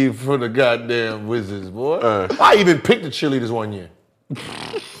 they give for the goddamn Wizards, boy. I even picked the cheerleaders one year.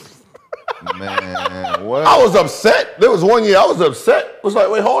 Man, what? I was upset. There was one year I was upset. I was like,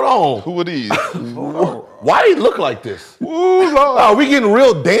 wait, hold on. Who are these? Why they look like this? Ooh, Lord. Are we getting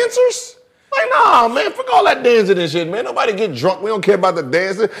real dancers? Like, nah, man, fuck all that dancing and shit, man. Nobody get drunk. We don't care about the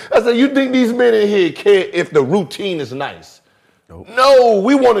dancing. I said, you think these men in here care if the routine is nice? Nope. No,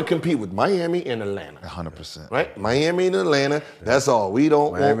 we want to compete with Miami and Atlanta. 100%. Right? Miami and Atlanta, that's all. We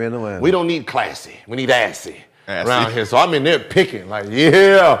don't Miami and Atlanta. We don't need classy. We need assy Assy. around here. So I'm in there picking, like,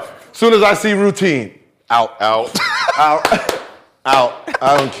 yeah. Soon as I see routine, out. I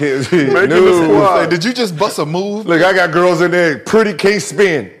don't care. Hey, did you just bust a move? Look, I got girls in there. Pretty can't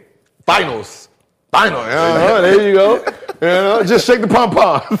spin. Finals. There you go. Just shake the pom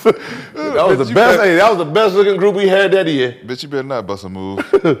poms. That was the best. Hey, that was the best looking group we had that year. Bitch, you better not bust a move.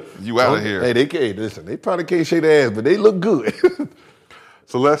 You out of here. Hey, they can't. Listen, they probably can't shake their ass, but they look good.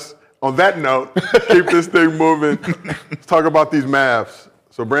 So let's, on that note, keep this thing moving. Let's talk about these Mavs.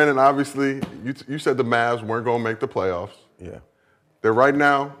 So Brandon, obviously, you said the Mavs weren't going to make the playoffs. Yeah. They're right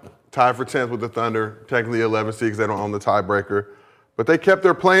now tied for 10th with the Thunder, technically 11 seed because they don't own the tiebreaker. But they kept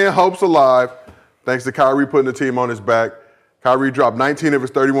their playing hopes alive thanks to Kyrie putting the team on his back. Kyrie dropped 19 of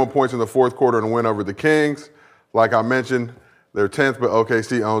his 31 points in the fourth quarter in a win over the Kings. Like I mentioned, they're 10th, but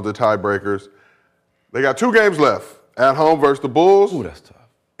OKC owns the tiebreakers. They got 2 games left, at home versus the Bulls. Ooh, that's tough.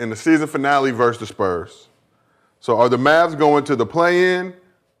 And the season finale versus the Spurs. So are the Mavs going to the play-in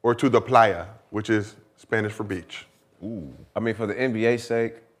or to the playa, which is Spanish for beach? Ooh. I mean, for the NBA's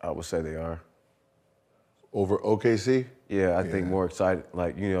sake, I would say they are. Over OKC? Yeah, I think more excited.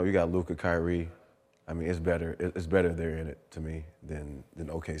 Like, you got Luka, Kyrie. I mean, it's better. It's better they're in it to me than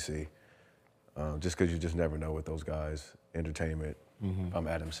OKC. Just because you just never know with those guys. Entertainment. I'm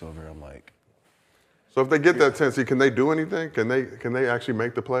Adam Silver. I'm like. So if they get that 10 seed, can they do anything? Can they actually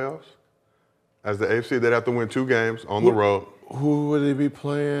make the playoffs? As the AFC, they'd have to win 2 games on the road. Who would they be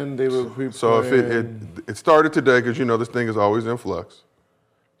playing? They would be So playing. if it started today, because you know this thing is always in flux.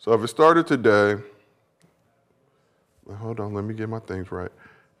 So if it started today, hold on, let me get my things right.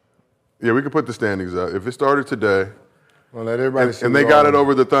 Yeah, we could put the standings up. If it started today, Well, let everybody see and they what got all- it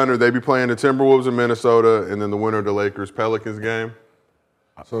over the Thunder, they'd be playing the Timberwolves in Minnesota, and then the winner of the Lakers-Pelicans game.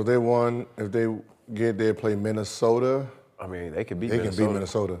 So if they won, if they they play Minnesota, I mean, they could beat They can Minnesota. beat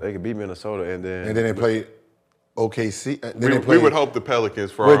Minnesota. They could beat Minnesota, and then they play OKC. Then We, they play, we would hope the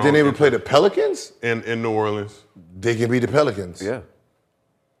Pelicans for Wait, our then own they would play the interest. Pelicans? in New Orleans. They can beat the Pelicans. yeah.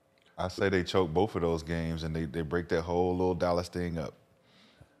 I say they choke both of those games and they break that whole little Dallas thing up.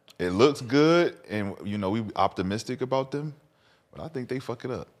 It looks good, and we optimistic about them, but I think they fuck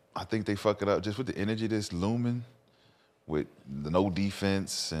it up. I think they fuck it up just with the energy that's looming, with the no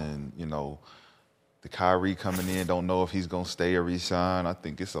defense, and the Kyrie coming in, don't know if he's gonna stay or resign. I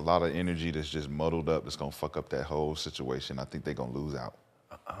think it's a lot of energy that's just muddled up. That's gonna fuck up that whole situation. I think they're gonna lose out.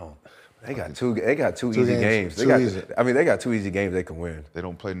 They got two. They got two Two easy games. games. They Two got. easy. I mean, they got 2 easy games they can win. They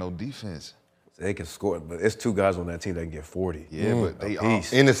don't play no defense. They can score, but it's 2 guys on that team that can get 40. Yeah, but they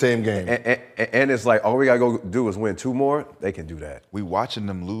apiece. In the same game. And it's like all we gotta go do is win 2 more. They can do that. we watching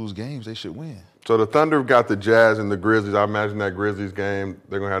them lose games. They should win. So the Thunder got the Jazz and the Grizzlies. I imagine that Grizzlies game,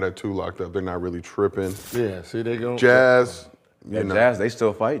 they're going to have that 2 locked up. They're not really tripping. Yeah, see, they go. Jazz, Yeah, Jazz, they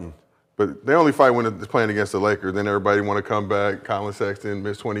still fighting. but they only fight when it's playing against the Lakers. Then everybody want to come back. Colin Sexton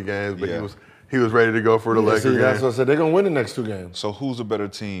missed 20 games, but Yeah. he was ready to go for the Lakers See, that's game. what I said. They're going to win the next 2 games. So who's a better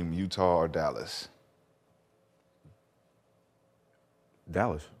team, Utah or Dallas?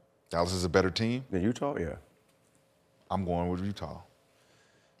 Dallas. Dallas is a better team. Then Utah, yeah. I'm going with Utah.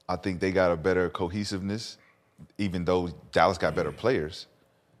 I think they got a better cohesiveness, even though Dallas got better players.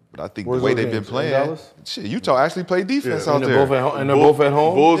 But I think Where's the way those they've been games? In playing, Dallas? shit, Utah actually played defense Yeah. out And there. they're both at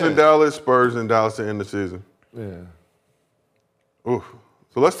home? Bulls Yeah. in Dallas, Spurs in Dallas to end the season. Yeah. Oof.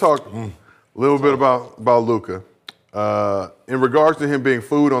 So let's talk a little bit about Luka. In regards to him being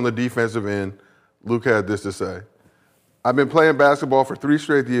food on the defensive end, Luka had this to say. I've been playing basketball for 3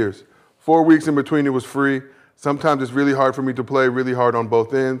 straight years. 4 weeks in between it was free. Sometimes it's really hard for me to play really hard on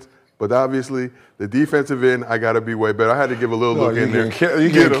both ends. But obviously, the defensive end, I got to be way better. I had to give a little look in there. You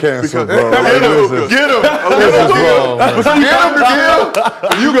get canceled, bro. Get him, Listen. get him. This is wrong, man.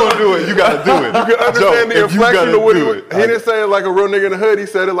 If you gonna do it, you gotta do it. You can understand the Joe, if you inflection gotta of what he do was. it. He didn't say it like a real nigga in the hood. He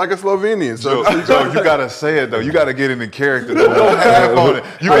said it like a Slovenian. So Joe, you gotta say it though. You gotta get it in character. Don't half on it.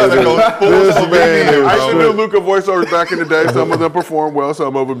 You gotta go full This Slovenian, man is I used to bro. do Luka voiceovers back in the day. Some of them performed well,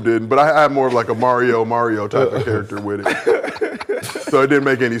 some of them didn't. But I had more of like a Mario type of character with it. So it didn't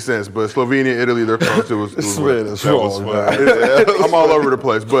make any sense. But Slovenia, Italy, they're close. It was Man is That was wrong, fun. man. I'm all over the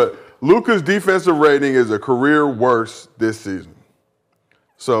place. But Luka's defensive rating is a career worst this season.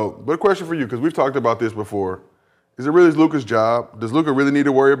 So, but a question for you, because we've talked about this before. Is it really Luka's job? Does Luka really need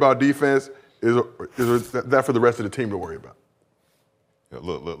to worry about defense? Is that for the rest of the team to worry about? Yeah,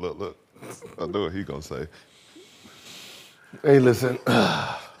 look. I know what he gonna say. Hey, listen.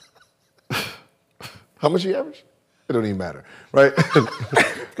 How much you average? It don't even matter, right?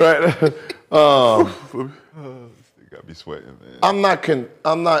 Right. You got me sweating, man. I'm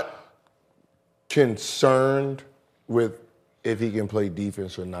not concerned with if he can play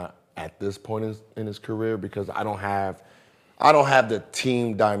defense or not at this point in his career because I don't have the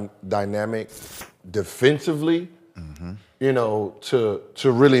team dynamic defensively, to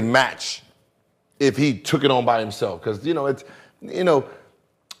really match if he took it on by himself. Because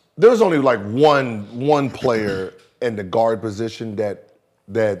there's only like one player in the guard position that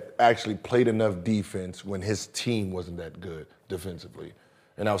actually played enough defense when his team wasn't that good defensively.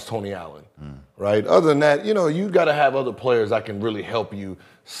 And that was Tony Allen, right? Other than that, you got to have other players that can really help you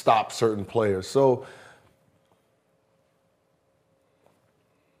stop certain players. So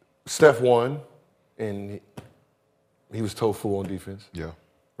Steph won, and he was tofu on defense, Yeah.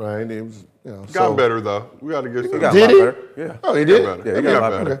 right? It was, Got better, though. We got to get got Steph. a Did lot he? better. Yeah. Oh, he did? better. Yeah, he He got a got lot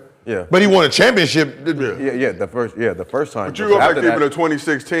better. better. Yeah. But he won a championship. Yeah, the first time. But you go back After to even that- in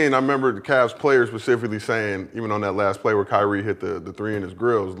 2016, I remember the Cavs players specifically saying, even on that last play where Kyrie hit the 3 in his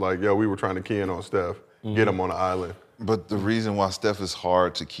grills, like, yo, we were trying to key in on Steph, get him on the island. But the reason why Steph is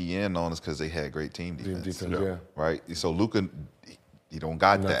hard to key in on is because they had great team defense. Yeah. Right? So Luka, he don't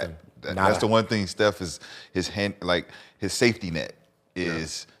got Nothing. that. Nada. That's the one thing Steph is his safety net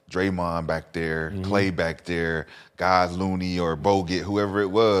is Draymond back there, Clay back there, guys Looney or Bogut, whoever it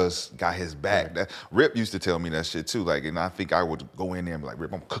was, got his back. That, Rip used to tell me that shit too. Like, and I think I would go in there and be like,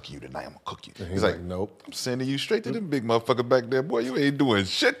 Rip, I'm gonna cook you tonight. I'm gonna cook you. And He's like, nope. I'm sending you straight to them big motherfucker back there. Boy, you ain't doing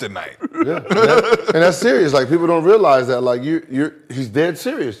shit tonight. Yeah, and that's serious. Like people don't realize that. Like he's dead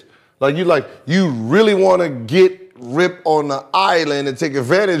serious. Like you really want to get Rip on the island and take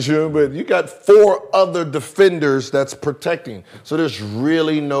advantage of him, but you got 4 other defenders that's protecting. So there's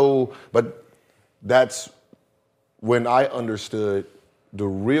really no, but that's when I understood the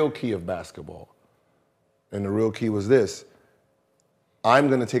real key of basketball. And the real key was this. I'm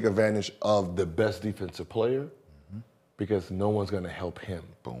going to take advantage of the best defensive player because no one's going to help him.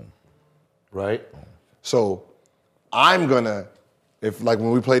 Boom. Right? Boom. So I'm going to, if like when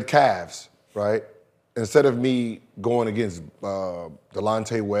we played Cavs, right? Instead of me going against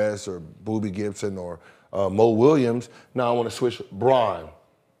Delonte West or Boobie Gibson or Mo Williams, now I want to switch Bron.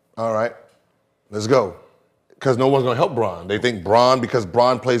 All right, let's go. Because no one's going to help Bron. They think Bron, because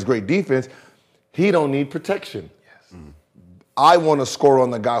Bron plays great defense, he don't need protection. Yes. I want to score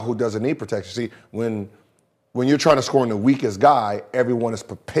on the guy who doesn't need protection. See, when you're trying to score on the weakest guy, everyone is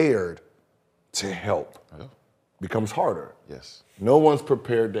prepared to help. Yeah. Becomes harder. Yes. No one's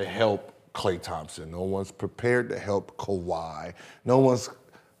prepared to help Klay Thompson. No one's prepared to help Kawhi. No one's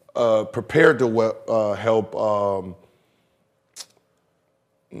prepared to help.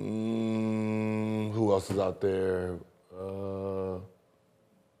 Who else is out there?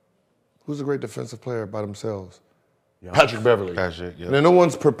 Who's a great defensive player by themselves? Yeah. Patrick Beverly. Patrick, yeah. No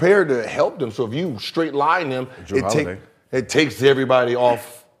one's prepared to help them. So if you straight line them, it takes everybody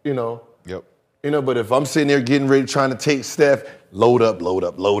off. Yep. But if I'm sitting there getting ready, trying to take Steph, load up,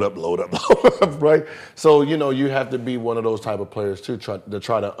 right? So, you have to be one of those type of players too, to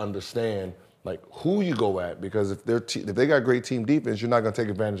try to understand like who you go at, because if they got great team defense, you're not going to take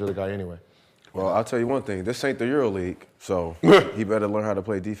advantage of the guy anyway. Well, I'll tell you one thing. This ain't the EuroLeague, so he better learn how to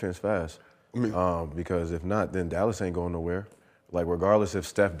play defense fast. Because if not, then Dallas ain't going nowhere. Like regardless if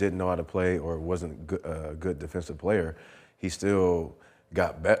Steph didn't know how to play or wasn't a good defensive player, he still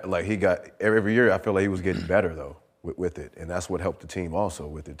got better. Like he got every year. I feel like he was getting better though with it, and that's what helped the team also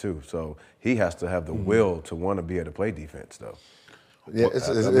with it too. So he has to have the will to want to be able to play defense though. Yeah,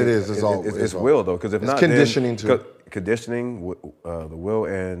 it's will though, because if not, conditioning too. Conditioning, the will,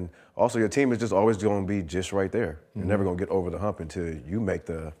 and also your team is just always going to be just right there. You're never going to get over the hump until you make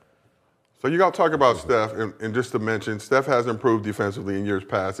the. So you got to talk about Steph, and just to mention, Steph has improved defensively in years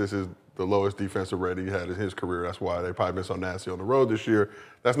past. This is the lowest defensive rating he had in his career. That's why they've probably been so nasty on the road this year.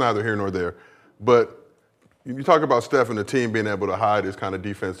 That's neither here nor there. But you talk about Steph and the team being able to hide his kind of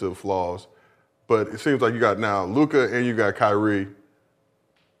defensive flaws, but it seems like you got now Luka and you got Kyrie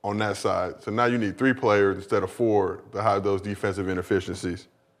on that side. So now you need 3 players instead of 4 to hide those defensive inefficiencies.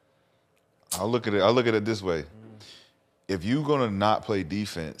 I'll look at it this way. If you're going to not play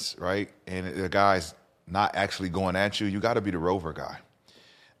defense, right, and the guy's not actually going at you, you got to be the rover guy.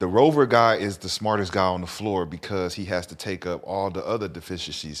 The rover guy is the smartest guy on the floor because he has to take up all the other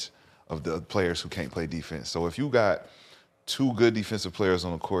deficiencies of the players who can't play defense. So if you got 2 good defensive players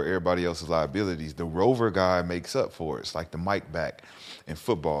on the court, everybody else's liabilities, the rover guy makes up for it. It's like the Mike back in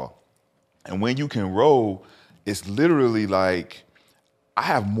football. And when you can roll, it's literally like I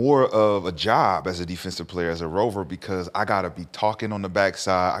have more of a job as a defensive player, as a rover, because I got to be talking on the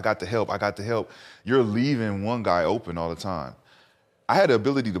backside. I got to help. You're leaving one guy open all the time. I had the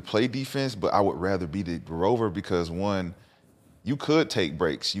ability to play defense, but I would rather be the rover because, one, you could take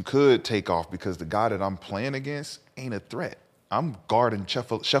breaks. You could take off because the guy that I'm playing against ain't a threat. I'm guarding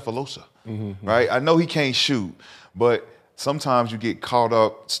Sheffilosa, right? I know he can't shoot, but sometimes you get caught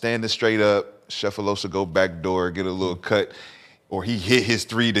up standing straight up. Sheffilosa go back door, get a little cut, or he hit his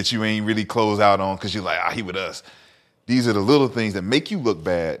 3 that you ain't really close out on because you're like, he with us. These are the little things that make you look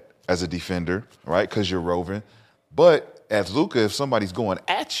bad as a defender, right? Because you're roving. But as Luka, if somebody's going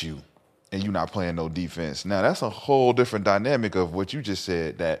at you and you're not playing no defense, now that's a whole different dynamic of what you just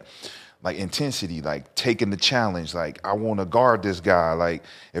said, that like intensity, like taking the challenge, like I want to guard this guy. Like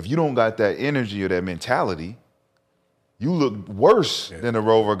if you don't got that energy or that mentality, you look worse than a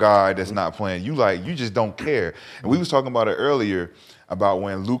rover guy that's not playing. You just don't care. And we was talking about it earlier about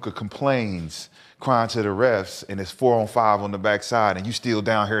when Luka complains, crying to the refs, and it's 4-on-5 on the backside, and you still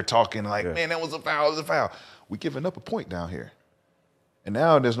down here talking like, man, that was a foul, it was a foul. We giving up a point down here. And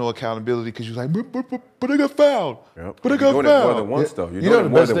now there's no accountability because you're like, but I got fouled. Yep. But I got fouled. You're doing it more than once, though. You're doing it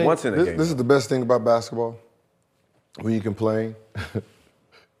more than once in a game. This is the best thing about basketball. When you complain,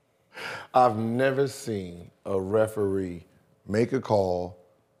 I've never seen a referee make a call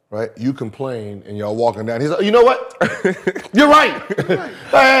right? You complain and y'all walking down. He's like, you know what? You're right.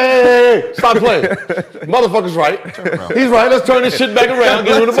 Hey, stop playing. Motherfucker's right. He's right. Let's turn this shit back around.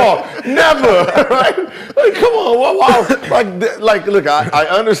 Give him the ball. Never. Right? Like, come on. Wow. Like, look, I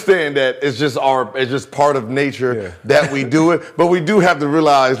understand that it's just part of nature that we do it, but we do have to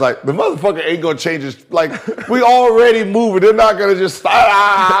realize, like, the motherfucker ain't gonna change his. Like, we already moving. They're not gonna just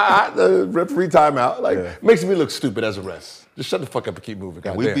the referee timeout. Like, makes me look stupid as a ref. Just shut the fuck up and keep moving.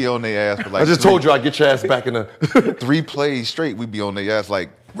 And we'd be on their ass for like. I just told you I'd get your ass back in the 3 plays straight. We'd be on their ass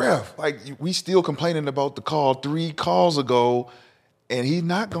like, ref, like we still complaining about the call 3 calls ago, and he's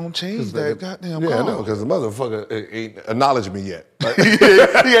not gonna change that goddamn call. Yeah, no, because the motherfucker ain't acknowledged me yet. Like, he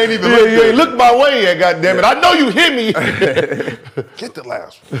ain't even you ain't looked my way yet, goddamn it. I know you hear me. Get the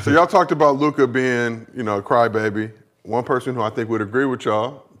last one. So y'all talked about Luka being, a crybaby. One person who I think would agree with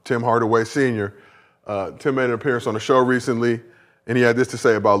y'all, Tim Hardaway Sr. Tim made an appearance on the show recently, and he had this to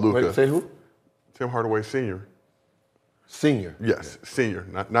say about Luka. Wait, say who? Tim Hardaway Sr. Senior. Yes, senior,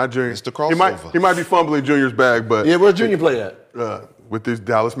 not junior. It's the crossover. He might be fumbling Junior's bag, but Yeah, where's Junior play at? With these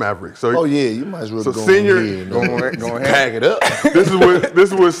Dallas Mavericks. So Oh yeah, you might as well So go Senior- ahead. Go ahead. Tag it up. this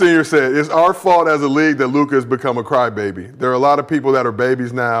is what Senior said. It's our fault as a league that Luka has become a crybaby. There are a lot of people that are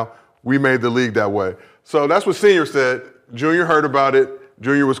babies now. We made the league that way. So that's what Senior said. Junior heard about it.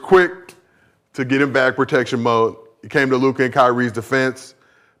 Junior was quick to get in bag protection mode. He came to Luka and Kyrie's defense.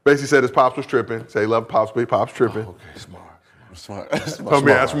 Basically said his pops was tripping. Say he loved pops, but Pops tripping. Okay, smart. Told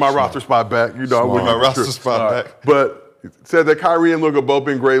me ask for my roster spot back. I wouldn't My even roster trip. spot back. But he said that Kyrie and Luka have both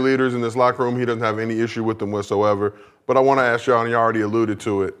been great leaders in this locker room. He doesn't have any issue with them whatsoever. But I want to ask y'all, and you already alluded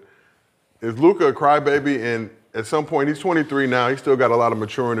to it, is Luka a crybaby? And at some point, he's 23 now. He's still got a lot of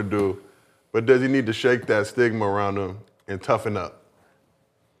maturing to do. But does he need to shake that stigma around him and toughen up?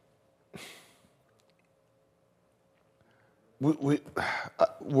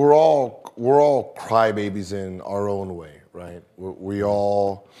 We're all crybabies in our own way, right? We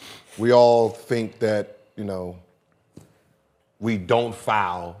all think that we don't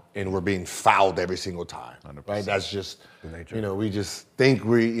foul and we're being fouled every single time, 100%. right? That's just the nature. We just think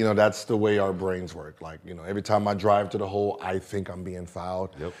that's the way our brains work. Like every time I drive to the hole, I think I'm being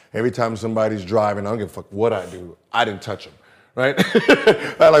fouled. Yep. Every time somebody's driving, I don't give a fuck what I do. I didn't touch him. Right?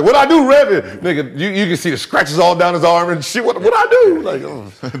 Like, what I do, Revin? Nigga, you can see the scratches all down his arm and shit. What I do? Like,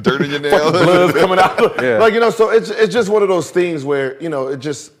 Dirt in your nails. Blood's coming out. Yeah. Like, so it's just one of those things where,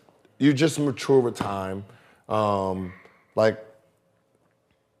 you just mature with time. Like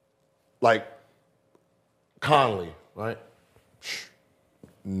Conley, right?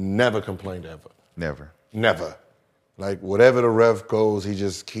 Never complained ever. Never. Like, whatever the ref goes, he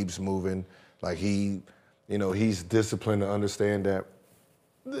just keeps moving. Like, he's disciplined to understand that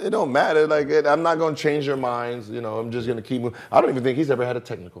it don't matter. Like, I'm not going to change their minds. I'm just going to keep moving. I don't even think he's ever had a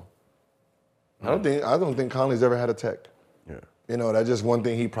technical. I don't think Conley's ever had a tech. Yeah. That's just one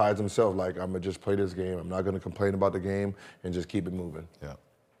thing he prides himself. Like, I'm going to just play this game. I'm not going to complain about the game and just keep it moving. Yeah.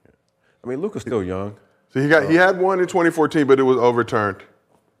 I mean, Luka's still young. So he had one in 2014, but it was overturned.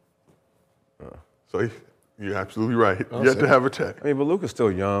 So you're absolutely right. You have to have a tech. I mean, but Luka's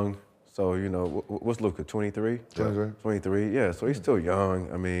still young. So, what's Luka, 23? 23, yeah. So he's still young.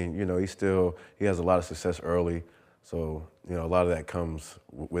 I mean, he has a lot of success early. So, a lot of that comes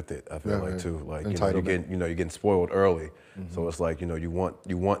with it, I feel like, too. Like, you're getting spoiled early. Mm-hmm. So it's like, you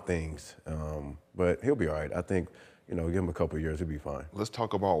want things. But he'll be all right. I think, give him a couple of years, he'll be fine. Let's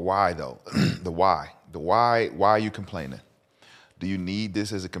talk about why, though. The why. Why are you complaining? Do you need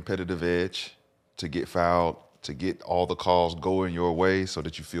this as a competitive edge to get fouled, to get all the calls going your way so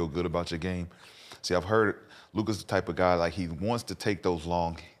that you feel good about your game? See, I've heard Luka's the type of guy, like, he wants to take those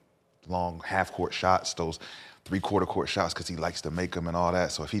long half-court shots, those three-quarter court shots, because he likes to make them and all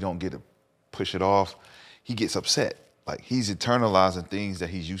that. So if he don't get to push it off, he gets upset. Like, he's internalizing things that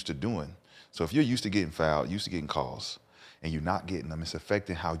he's used to doing. So if you're used to getting fouled, used to getting calls, and you're not getting them, it's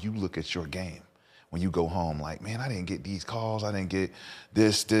affecting how you look at your game. When you go home, like, man, I didn't get these calls, I didn't get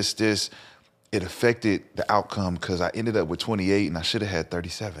this. It affected the outcome because I ended up with 28 and I should have had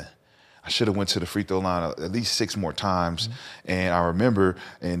 37. I should have went to the free throw line at least 6 more times. Mm-hmm. And I remember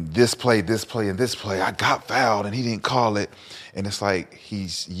in this play, and this play, I got fouled and he didn't call it. And it's like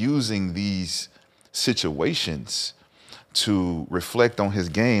he's using these situations to reflect on his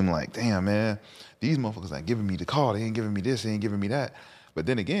game like, damn, man, these motherfuckers ain't giving me the call. They ain't giving me this, they ain't giving me that. But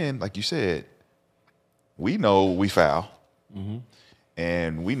then again, like you said, we know we foul. Mm-hmm.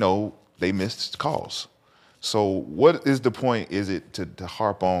 And we know they missed calls. So what is the point? Is it to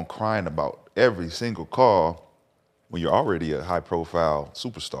harp on crying about every single call when you're already a high-profile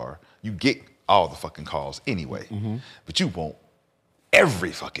superstar? You get all the fucking calls anyway, but you won't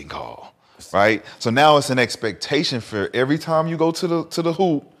every fucking call, right? So now it's an expectation for every time you go to the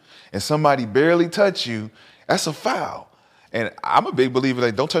hoop and somebody barely touch you, that's a foul. And I'm a big believer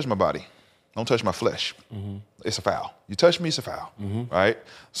that don't touch my body. Don't touch my flesh. Mm-hmm. It's a foul. You touch me, it's a foul, right?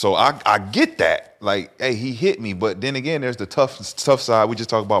 So I get that. Like, hey, he hit me. But then again, there's the tough side. We just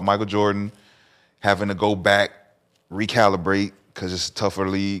talked about Michael Jordan having to go back, recalibrate, because it's a tougher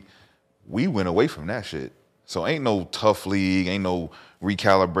league. We went away from that shit. So ain't no tough league, ain't no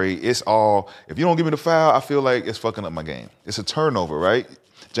recalibrate. It's all, if you don't give me the foul, I feel like it's fucking up my game. It's a turnover, right?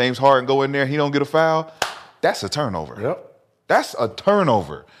 James Harden go in there, he don't get a foul. That's a turnover. Yep. That's a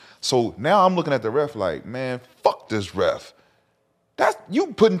turnover. So now I'm looking at the ref like, man, fuck this ref. That's you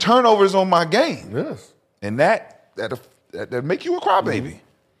putting turnovers on my game. Yes. And that make you a crybaby.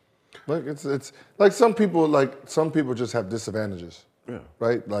 Like it's like some people just have disadvantages. Yeah.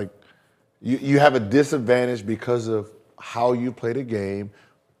 Right? Like you have a disadvantage because of how you play the game,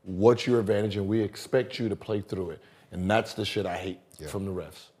 what's your advantage, and we expect you to play through it. And that's the shit I hate from the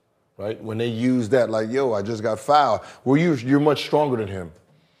refs. Right? When they use that, like, yo, I just got fouled. Well, you're much stronger than him.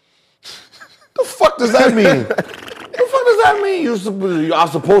 The fuck does that mean? The fuck does that mean? You are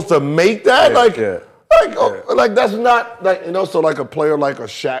supposed to make that? Like that's not like, you know. So like a player like a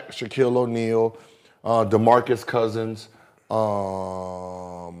Shaquille O'Neal, DeMarcus Cousins,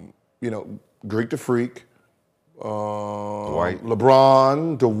 you know, Greek the Freak, Dwight.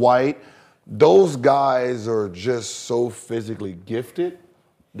 LeBron, Dwight. Those guys are just so physically gifted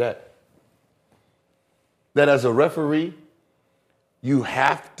that as a referee, you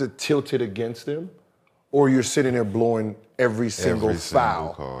have to tilt it against them, or you're sitting there blowing every single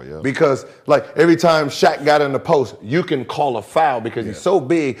foul. Call, yeah. Because like every time Shaq got in the post, you can call a foul because he's so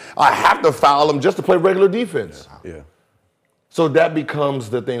big, I have to foul him just to play regular defense. Yeah. So that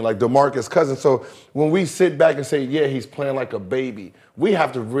becomes the thing, like DeMarcus Cousins. So when we sit back and say, yeah, he's playing like a baby, we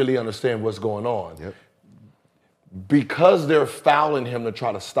have to really understand what's going on. Yep. Because they're fouling him to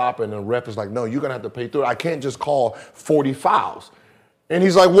try to stop it, and the ref is like, no, you're going to have to pay through it. I can't just call 40 fouls. And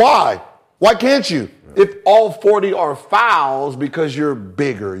he's like, why? Why can't you? If all 40 are fouls because you're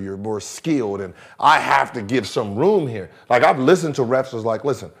bigger, you're more skilled, and I have to give some room here. Like, I've listened to refs who's like,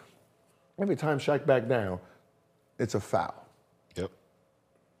 listen, every time Shaq back down, it's a foul. Yep.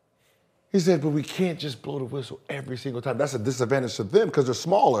 He said, but we can't just blow the whistle every single time. That's a disadvantage to them because they're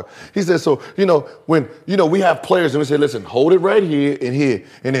smaller. He said, so, you know, when, you know, we have players and we say, listen, hold it right here and here.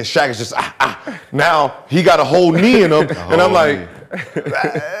 And then Shaq is just, Now he got a whole knee in him. And I'm like,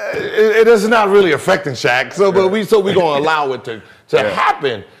 it is not really affecting Shaq. So, but we're going to allow it to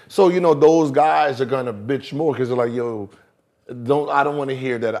happen. So, you know, those guys are going to bitch more because they're like, yo, I don't want to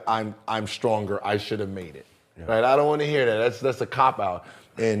hear that I'm stronger. I should have made it. Yeah. Right? I don't want to hear that. That's a cop out.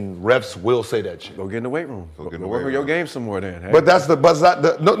 And refs will say that shit. Go get in the weight room. Go work on your game some more then. Hey. But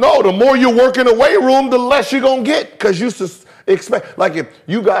the more you work in the weight room, the less you're going to get. Because you expect, like if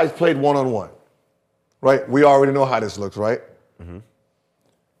you guys played one-on-one, right? We already know how this looks, right? Mm-hmm.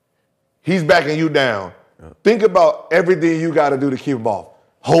 He's backing you down. Yeah. Think about everything you got to do to keep him off.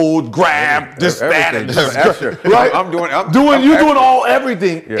 Hold, grab, that, and this, right? You're doing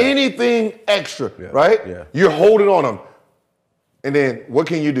everything, anything extra, right? Yeah. You're holding on him. And then what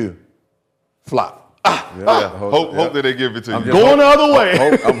can you do? Flop. Hope that they give it to you. Going the other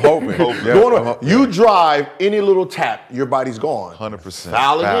way. I'm hoping. You drive any little tap, your body's gone. 100%.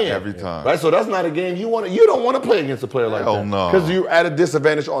 Foul again. Every time. Right? So that's not a game you want to. You don't want to play against a player like that. Oh no. Because you're at a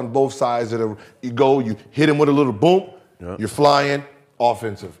disadvantage on both sides. You hit him with a little boom. Yep. You're flying.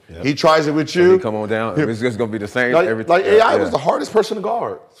 Offensive. Yep. He tries it with you. So he come on down. It's just gonna be the same. Like AI was the hardest person to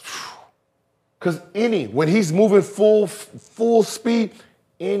guard. Because when he's moving full speed,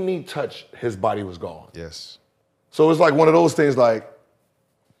 any touch, his body was gone. Yes. So it's like one of those things like,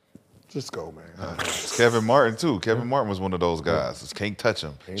 just go, man. Kevin Martin, too. Kevin Martin was one of those guys. Just can't touch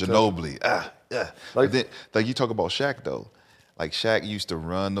him. Ginobili. Like you talk about Shaq, though. Like Shaq used to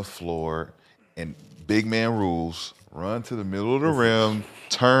run the floor and big man rules, run to the middle of the rim,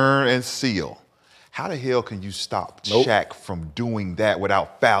 turn and seal. How the hell can you stop Shaq from doing that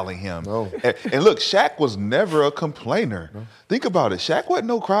without fouling him? No. And look, Shaq was never a complainer. No. Think about it. Shaq wasn't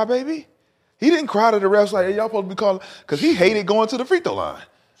no crybaby. He didn't cry to the refs like, hey, y'all supposed to be calling, because he hated going to the free throw line.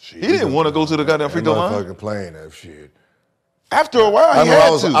 He didn't want to go to the goddamn free throw line. Fucking playing that shit. After a while, I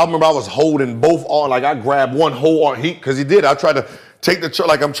remember I was holding both arms. Like I grabbed one whole arm. Because he did. I tried to take the charge.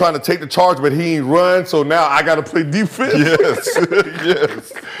 Like I'm trying to take the charge, but he ain't run. So now I got to play defense. Yes.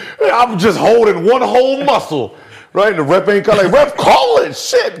 Yes. I'm just holding one whole muscle. Right? And the rep ain't calling. Like, rep, call it.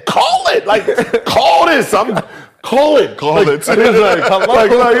 Shit, call it. Like, call this. Call it. It's like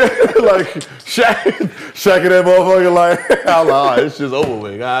Shaq and that motherfucker like, Allah, it's just over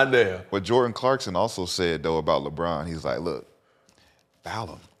with. God damn. What Jordan Clarkson also said, though, about LeBron, he's like, look,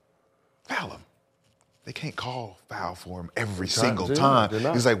 foul him. They can't call foul for him every single time.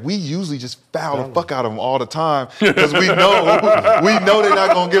 He's like, we usually just foul the fuck out of him all the time because we know they're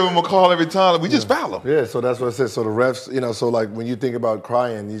not going to give him a call every time. We just foul him. Yeah, so that's what it says. So the refs, so like when you think about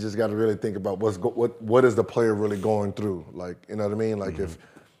crying, you just got to really think about what is the player really going through. Like, you know what I mean? Like if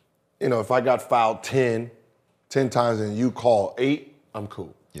I got fouled 10 times and you call 8, I'm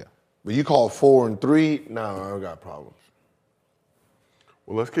cool. Yeah. But you call 4 and 3, I got problems.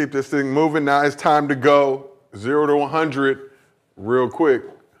 Well, let's keep this thing moving. Now it's time to go 0 to 100 real quick.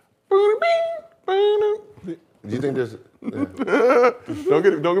 Do you think there's... Yeah. Don't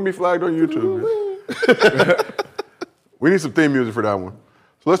get me flagged on YouTube. We need some theme music for that one.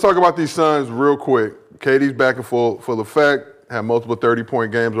 So let's talk about these Suns real quick. KD's back in full effect. Had multiple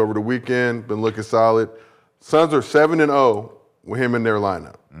 30-point games over the weekend. Been looking solid. Suns are 7-0 with him in their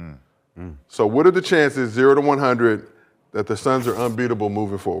lineup. So what are the chances, 0 to 100, that the Suns are unbeatable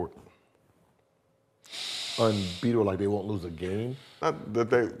moving forward? Unbeatable, like they won't lose a game? Not that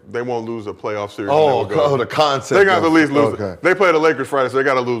they won't lose a playoff series. The concept. They got to at least lose. Okay. They play the Lakers Friday, so they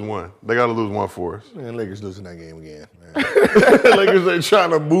got to lose one. They got to lose one for us. Man, Lakers losing that game again. Man. Lakers ain't trying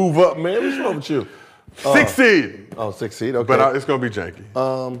to move up, man. What's wrong with you? 6 seed. Oh, 6 seed, okay. But it's going to be janky.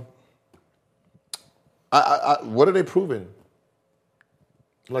 What are they proving?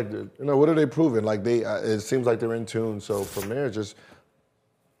 Like, what are they proving? Like it seems like they're in tune. So from there,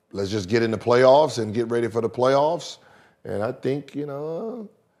 let's just get in the playoffs and get ready for the playoffs. And I think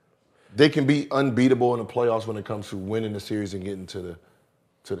they can be unbeatable in the playoffs when it comes to winning the series and getting to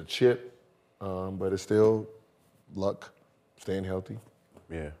the chip. But it's still luck, staying healthy.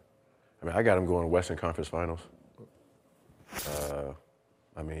 Yeah, I got them going to Western Conference Finals.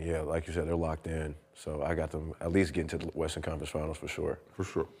 Like you said, they're locked in. So I got them at least getting to the Western Conference Finals for sure. For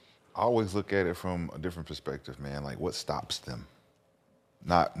sure. I always look at it from a different perspective, man. Like, what stops them?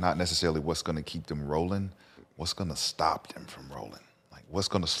 Not necessarily what's going to keep them rolling. What's going to stop them from rolling? Like, what's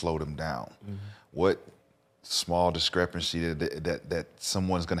going to slow them down? Mm-hmm. What small discrepancy that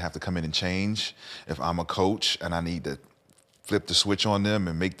someone's going to have to come in and change if I'm a coach and I need to flip the switch on them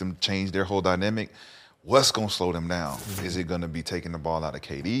and make them change their whole dynamic? What's going to slow them down? Mm-hmm. Is it going to be taking the ball out of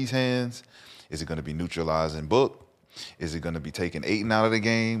KD's hands? Is it going to be neutralizing Book? Is it going to be taking Ayton out of the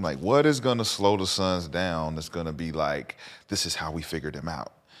game? Like, what is going to slow the Suns down that's going to be like, this is how we figured them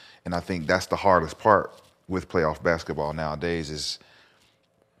out? And I think that's the hardest part with playoff basketball nowadays is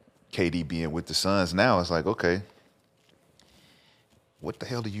KD being with the Suns now. It's like, okay, what the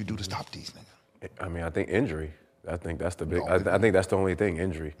hell do you do to stop these niggas? I think injury. I think that's the big. I think that's the only thing.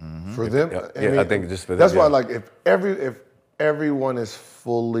 Injury for them. I think just for them. That's why, like, if everyone is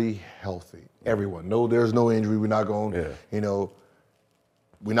fully healthy, everyone. No, there's no injury. We're not going.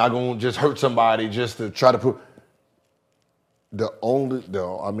 We're not going to just hurt somebody just to try to prove. The only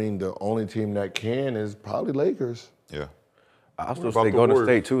team that can is probably Lakers. Yeah. I still say Golden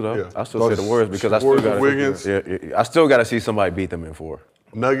State too, though. Yeah. I still say the Warriors because I still got to see somebody beat them in 4.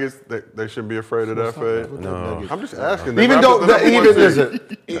 Nuggets, they shouldn't be afraid of that fade. No. I'm just asking. Even though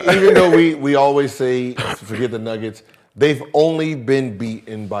we always say forget the Nuggets, they've only been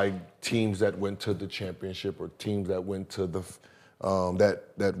beaten by teams that went to the championship or teams that went to the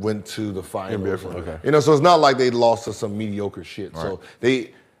that went to the finals. Okay. So it's not like they lost to some mediocre shit. Right. So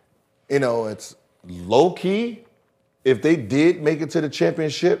they, it's low key. If they did make it to the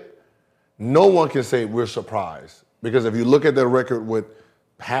championship, no one can say we're surprised because if you look at their record with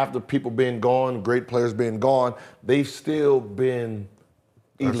half the people being gone, great players being gone, they've still been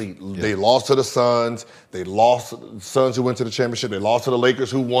elite. Yeah. They lost to the Suns. They lost to the Suns who went to the championship. They lost to the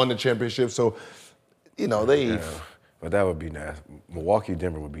Lakers who won the championship. So, they. Yeah. But that would be nasty. Milwaukee,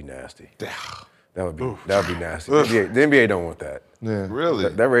 Denver would be nasty. That would be nasty. The NBA don't want that. Yeah. Really?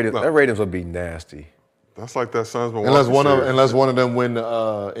 That ratings would be nasty. That's like that Suns Milwaukee unless one of them win the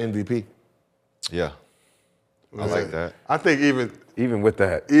MVP. Yeah. I like that. I think even with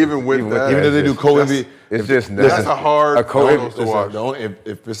that, even if they do co-MVP, it's just that's a hard co-MVP to watch.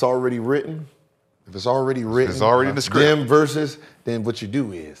 If it's already written, it's already in the script. Them versus, then what you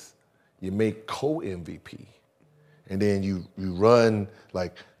do is you make co-MVP, and then you run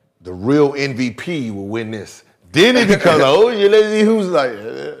like the real MVP will win this. Then it becomes who's like.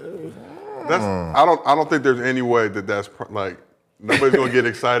 I don't think there's any way that's like nobody's gonna get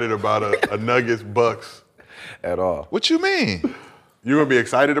excited about a Nuggets Bucks at all. What you mean? You gonna be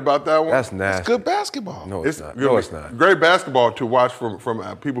excited about that one? That's nasty. It's good basketball. No, it's not. gonna No, be it's not. Great basketball to watch from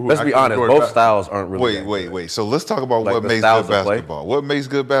people who. Let's be actually honest. enjoy Both basketball. styles aren't really. Wait. So let's talk about Like what the makes styles good of play? basketball. What makes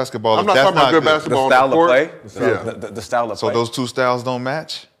good basketball? I'm not talking about good basketball. The on style the of play. court. The style of So play. those two styles don't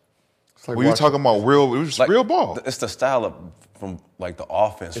match. like When you watching- talking about real, it was Like, real ball. It's the style of from like the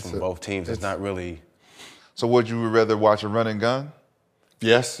offense from both teams. It's not really. So would you rather watch a run and gun?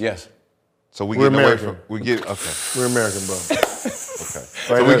 Yes. Yes. So We're getting away American. okay. We're American, bro.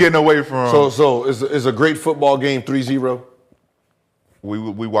 So we're getting away from. So is a great football game 3-0?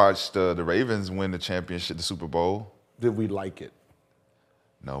 We watched the Ravens win the championship, the Super Bowl. Did we like it?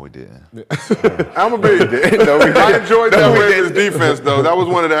 No, we didn't. I'm gonna be. I enjoyed that Ravens defense though. That was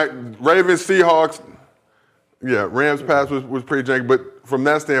one of that Ravens Seahawks. Yeah, Rams pass was pretty janky, but from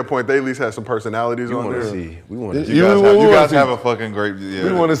that standpoint, they at least had some personalities We on want to there. see. We want to see. You You wanna guys see- have a fucking great. Yeah,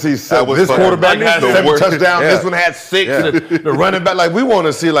 We want to see That was this fucking- quarterback had the 7 worst. touchdowns. Yeah. This one had 6. Yeah. The running back, like we want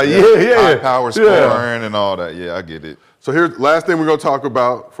to see, like high power scoring Yeah. and all that. Yeah, I get it. So here's last thing we're gonna talk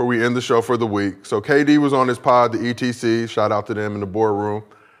about before we end the show for the week. So KD was on his pod, the ETC. Shout out to them in the boardroom,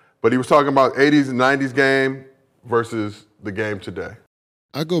 but he was talking about 80s and 90s game versus the game today.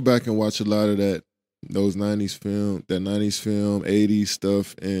 I go back and watch a lot of those 90s film, 80s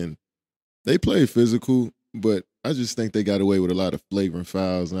stuff, and they play physical, but I just think they got away with a lot of flagrant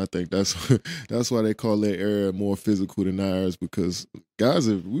fouls, and I think that's why they call their era more physical than ours, because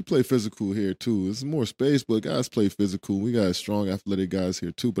we play physical here too. It's more space, but guys play physical. We got strong, athletic guys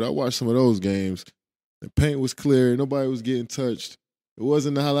here too. But I watched some of those games. The paint was clear. Nobody was getting touched. It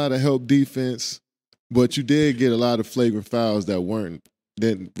wasn't a lot of help defense, but you did get a lot of flagrant fouls that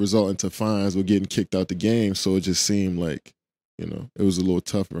didn't result into fines or getting kicked out the game. So it just seemed like, it was a little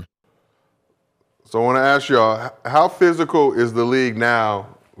tougher. So I want to ask y'all, how physical is the league now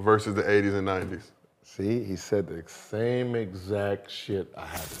versus the 80s and 90s? See, he said the same exact shit I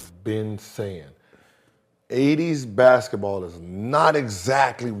have been saying. 80s basketball is not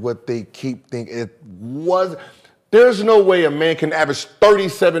exactly what they keep thinking. It was. There's no way a man can average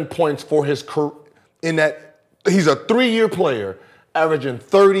 37 points for his career in that. He's a 3-year player, averaging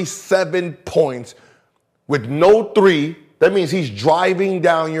 37 points with no three. That means he's driving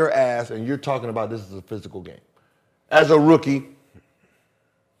down your ass, and you're talking about this is a physical game. As a rookie,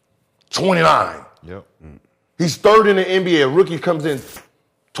 29. Yep. He's third in the NBA. A rookie comes in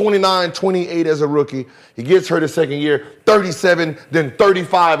 29, 28 as a rookie. He gets hurt his second year, 37, then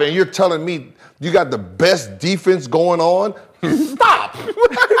 35, and you're telling me you got the best defense going on? Stop.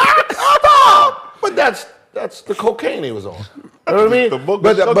 Stop. But that's the cocaine he was on. You know what I mean?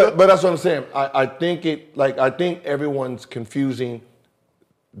 But that's what I'm saying. I think everyone's confusing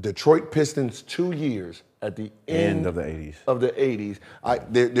Detroit Pistons 2 years at the end of the 80s. Of the 80s.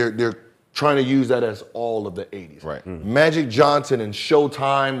 They're trying to use that as all of the 80s. Right. Magic Johnson and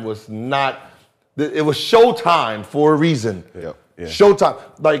Showtime was not. It was Showtime for a reason. Yep. Yeah. Showtime.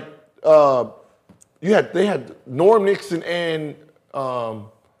 Like they had Norm Nixon and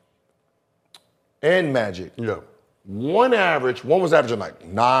Magic. Yeah. One was averaging like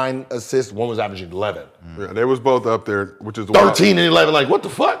 9 assists, one was averaging 11. Yeah, they was both up there, which is 13 and 11, like what the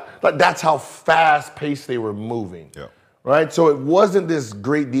fuck? Like that's how fast paced they were moving. Yeah. Right? So it wasn't this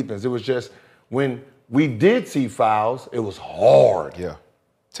great defense. It was just when we did see fouls, it was hard. Yeah.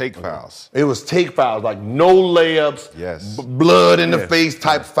 Take fouls. It was take fouls, like no layups, Yes. blood in the face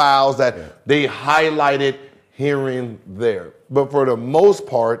type fouls that they highlighted here and there. But for the most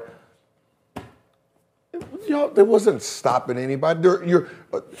part, there wasn't stopping anybody.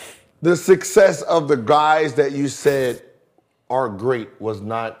 The success of the guys that you said are great was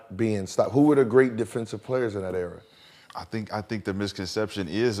not being stopped. Who were the great defensive players in that era? I think the misconception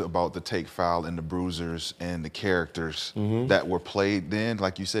is about the take foul and the bruisers and the characters that were played then.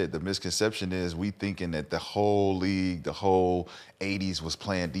 Like you said, the misconception is we thinking that the whole league, the whole 80s was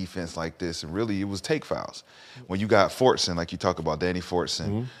playing defense like this, and really it was take fouls. When you got Fortson, like you talk about Danny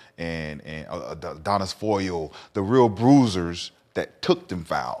Fortson and Adonis Foyle, the real bruisers that took them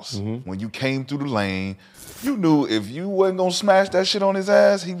fouls. When you came through the lane, you knew if you wasn't gonna smash that shit on his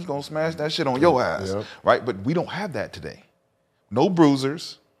ass, he was gonna smash that shit on your ass, right? But we don't have that today. No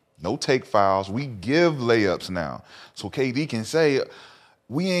bruisers, no take fouls. We give layups now. So KD can say, it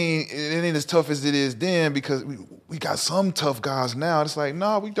ain't as tough as it is then because we got some tough guys now. It's like,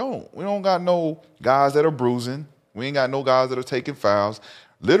 no, we don't. We don't got no guys that are bruising. We ain't got no guys that are taking fouls.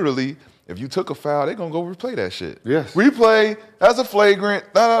 Literally, if you took a foul, they're gonna go replay that shit. Yes. Replay, that's a flagrant.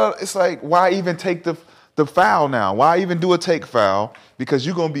 It's like, why even take the foul now? Why even do a take foul? Because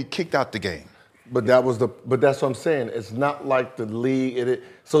you're gonna be kicked out the game. But that's what I'm saying. It's not like the league.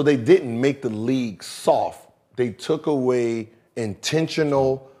 So they didn't make the league soft. They took away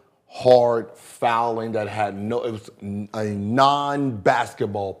intentional, hard fouling that had it was a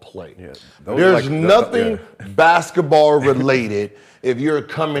non-basketball play. Yeah, there's nothing basketball related if you're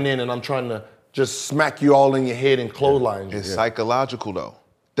coming in and I'm trying to just smack you all in your head and clothesline you. It's psychological though.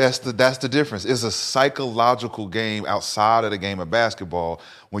 That's the difference. It's a psychological game outside of the game of basketball.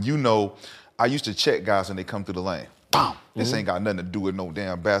 When I used to check guys when they come through the lane. Boom. This ain't got nothing to do with no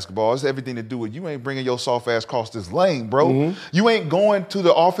damn basketball. It's everything to do with you ain't bringing your soft ass across this lane, bro. You ain't going to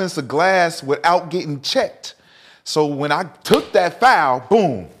the offensive glass without getting checked. So when I took that foul,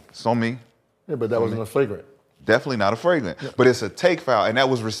 boom, it's on me. Yeah, but that wasn't a flagrant. Definitely not a flagrant, but it's a take foul, and that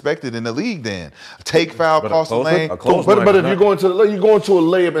was respected in the league. Then a take foul across the lane. But if you're going to a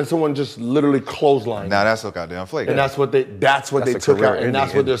layup and someone just literally clothesline. Now that's a goddamn flagrant. And that's what they took out, and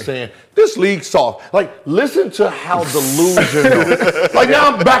that's what they're saying. This league's soft. Like, listen to how delusional. Like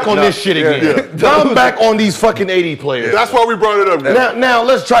now I'm back on this shit again. Now I'm back on these fucking 80 players. That's why we brought it up. Now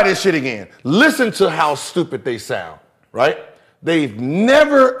let's try this shit again. Listen to how stupid they sound. Right? They've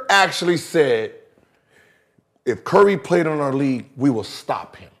never actually said, if Curry played on our league, we will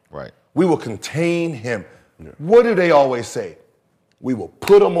stop him. Right. We will contain him. Yeah. What do they always say? We will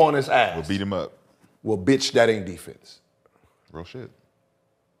put him on his ass. We'll beat him up. Well, bitch, that ain't defense. Real shit.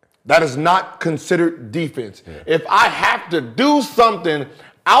 That is not considered defense. Yeah. If I have to do something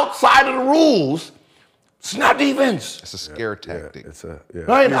outside of the rules, it's not defense. It's a scare tactic.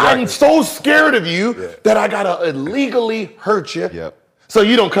 Right? I'm so scared of you that I gotta illegally hurt you. Yep. So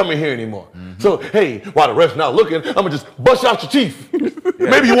you don't come in here anymore. So, hey, while the ref's not looking, I'm gonna just bust out your teeth.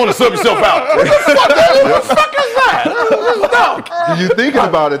 Maybe you want to sub yourself out. What the fuck is that? You're thinking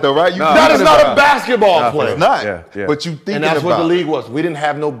about it though, right? That is not a basketball play. It's not. But you thinking about it. And that's what the league was. We didn't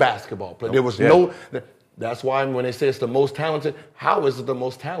have no basketball play. There was no. That's why when they say it's the most talented, how is it the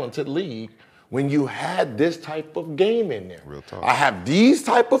most talented league when you had this type of game in there? Real talk. I have these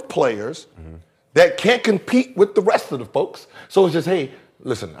type of players that can't compete with the rest of the folks. So it's just, hey,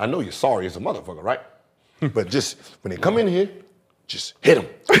 listen, I know you're sorry as a motherfucker, right? But just when they come in here, just hit them.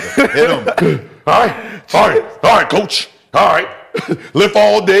 Hit them. All right, coach. All right. Lift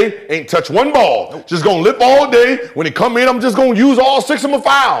all day, ain't touch one ball. Nope. Just gonna lift all day. When they come in, I'm just gonna use all 6 of my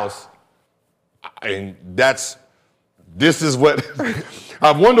fouls. And this is what,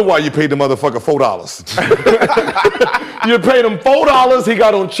 I wonder why you paid the motherfucker $4. You paid him $4, he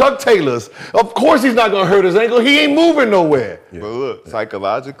got on Chuck Taylor's. Of course he's not gonna hurt his ankle, he ain't moving nowhere. But look,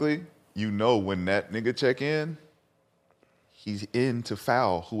 psychologically, when that nigga check in, he's in to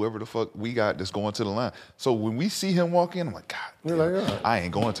foul whoever the fuck we got that's going to the line. So when we see him walk in, I'm like, God, I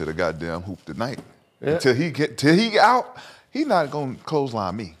ain't going to the goddamn hoop tonight. Until he out, he's not gonna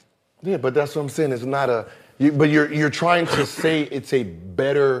clothesline me. Yeah, but that's what I'm saying. It's not but you're trying to say it's a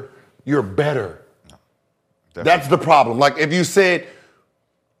better, you're better. No, that's the problem. Like if you said,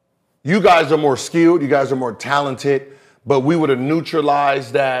 you guys are more skilled, you guys are more talented, but we would have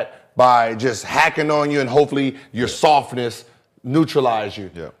neutralized that by just hacking on you and hopefully your softness neutralize you.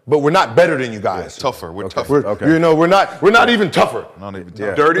 Yeah. But we're not better than you guys. Yeah, tougher. We're tougher. We're not even tougher. Not even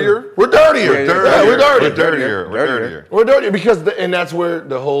tougher. Dirtier? We're dirtier. We're dirtier. We're dirtier because and that's where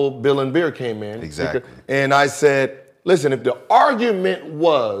the whole Bill and Beer came in. Exactly. And I said, listen, if the argument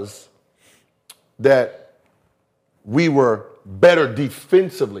was that we were better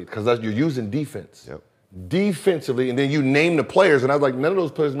defensively, because you're using defense. Yep. Defensively, and then you name the players, and I was like, none of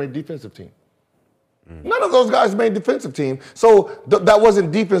those players made defensive team. None of those guys made defensive team. So that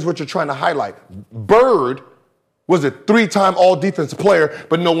wasn't defense what you're trying to highlight. Bird was a 3-time all-defensive player,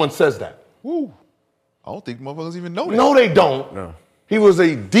 but no one says that. Woo. I don't think motherfuckers even know that. No, they don't. No. He was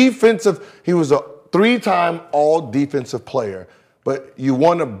a 3-time all-defensive player, but you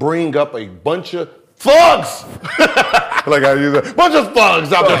want to bring up a bunch of thugs. Like I use a bunch of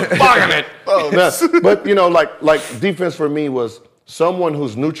thugs out there fucking it. But like defense for me was someone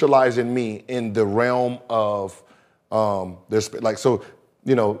who's neutralizing me in the realm of like a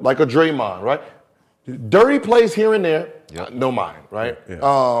Draymond, right? Dirty plays here and there, no mind, right?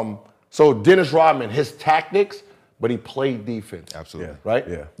 Yeah. So Dennis Rodman, his tactics, but he played defense. Absolutely. Right?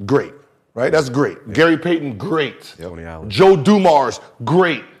 Yeah. Great. Right? That's great. Yeah. Gary Payton, great. Yep. Joe Dumars,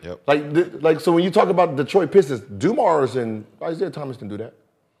 great. Yep. Like so when you talk about the Detroit Pistons, Dumars and Isaiah Thomas didn't do that.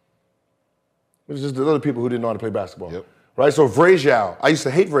 It was just the other people who didn't know how to play basketball. Yep. Right? So Vrajao, I used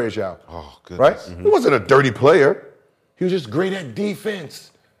to hate Vrajao. Oh, goodness. Right? Mm-hmm. He wasn't a dirty player. He was just great at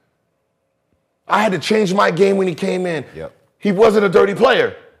defense. I had to change my game when he came in. Yep. He wasn't a dirty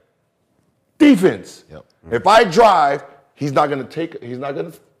player. Defense. Yep. If I drive, he's not gonna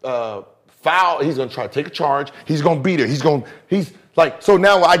foul. He's going to try to take a charge. He's going to beat her. So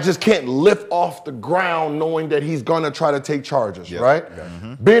now I just can't lift off the ground knowing that he's going to try to take charges, right?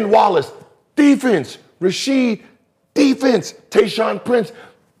 Mm-hmm. Ben Wallace, defense. Rasheed, defense. Tayshaun Prince,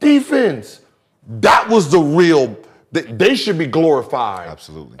 defense. That was the real, they should be glorified.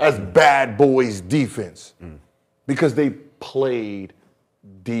 Absolutely. As bad boys defense because they played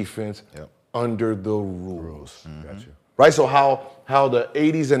defense under the rules. Mm-hmm. Gotcha. Right? So how the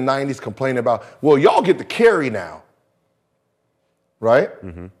 80s and 90s complain about, well, y'all get the carry now. Right?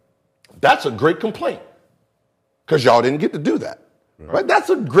 Mm-hmm. That's a great complaint because y'all didn't get to do that. Right?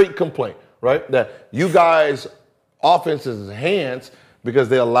 That's a great complaint, right? That you guys, offense is hands because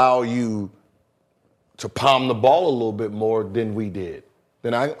they allow you to palm the ball a little bit more than we did.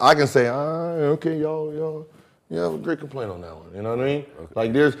 Then I can say, okay, y'all have a great complaint on that one. You know what I mean? Okay.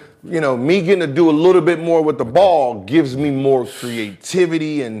 Like there's, me getting to do a little bit more with the ball gives me more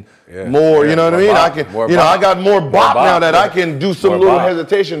creativity and more, you know what I mean? I got more bop now that I can do some little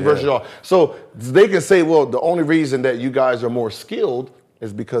hesitation versus y'all. So they can say, well, the only reason that you guys are more skilled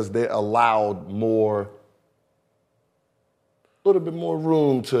is because they allowed a little bit more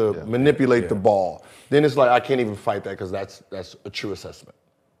room to manipulate the ball. Then it's like, I can't even fight that because that's a true assessment.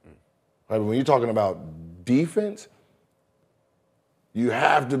 Right? But when you're talking about defense, you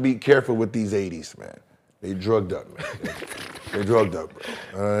have to be careful with these 80s, man. They drugged up, man. They drugged up,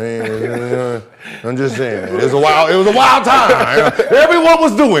 bro. I'm just saying. It was a wild time. Everyone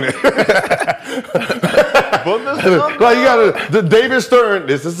was doing it. Like you got the David Stern.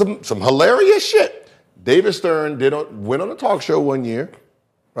 This is some hilarious shit. David Stern went on a talk show one year.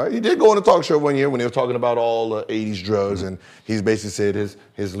 Right? He did go on a talk show one year when they were talking about all the 80s drugs, and he's basically said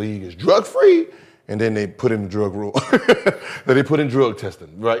his league is drug-free, and then they put in the drug rule. They put in drug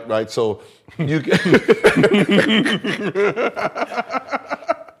testing, right? So you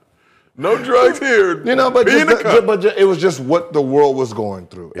no drugs here. But it was just what the world was going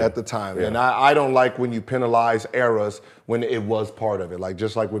through at the time. Yeah. And I don't like when you penalize eras when it was part of it,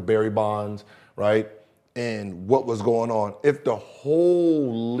 just like with Barry Bonds, right? And what was going on. If the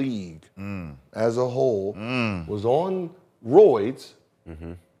whole league as a whole was on roids,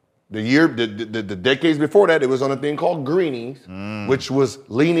 the decades before that, it was on a thing called greenies, which was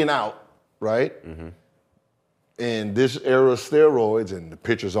leaning out, right? Mm-hmm. And this era of steroids and the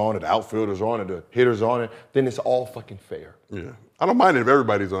pitchers on it, the outfielders on it, the hitters on it, then it's all fucking fair. Yeah. I don't mind it if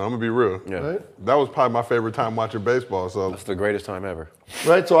everybody's on. I'm going to be real. Yeah. Right? That was probably my favorite time watching baseball. So that's the greatest time ever.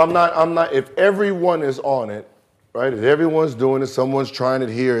 Right? So I'm not, if everyone is on it, right? If everyone's doing it, someone's trying it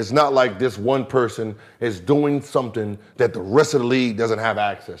here. It's not like this one person is doing something that the rest of the league doesn't have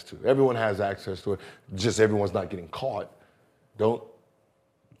access to. Everyone has access to it. Just everyone's not getting caught. Don't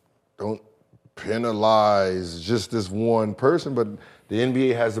penalize just this one person, but the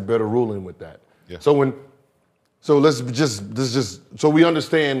NBA has a better ruling with that. Yeah. So we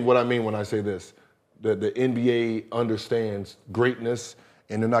understand what I mean when I say this. That the NBA understands greatness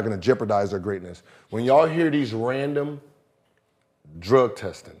and they're not going to jeopardize their greatness. When y'all hear these random drug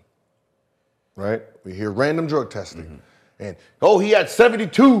testing, right? We hear random drug testing. And, he had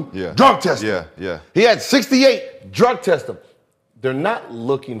 72 drug testing. Yeah. He had 68 drug testing. They're not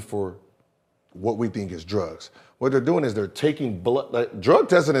looking for what we think is drugs. What they're doing is they're taking blood. Drug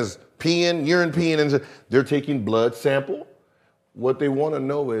testing is urine peeing, and they're taking blood sample. What they want to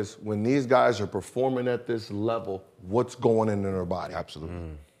know is when these guys are performing at this level, what's going in their body.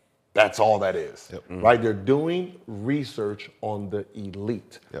 Absolutely. That's all that is, right? They're doing research on the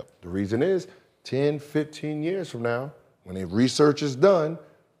elite. Yep. The reason is 10, 15 years from now, when the research is done,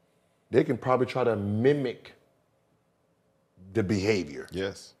 they can probably try to mimic the behavior.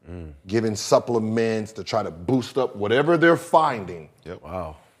 Yes. Giving supplements to try to boost up whatever they're finding. Yep.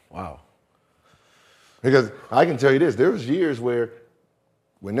 Wow. Because I can tell you this, there's years where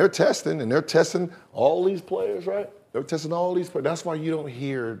when they're testing all these players, right? They're testing all these players. That's why you don't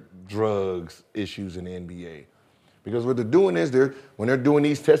hear drugs issues in the NBA. Because what they're doing is when they're doing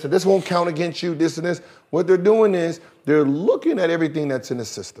these tests, this won't count against you, this and this. What they're doing is they're looking at everything that's in the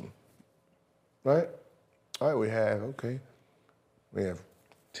system. Right? All right, we have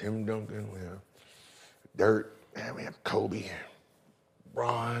Tim Duncan, we have Dirk, and we have Kobe,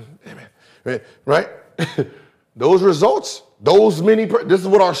 Bron, right? Those results, this is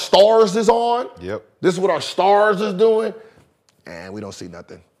what our stars is on. Yep. This is what our stars is doing, and we don't see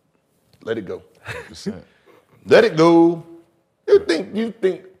nothing. Let it go. 100%. Let it go. You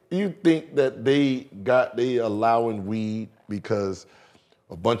think that they allowing weed because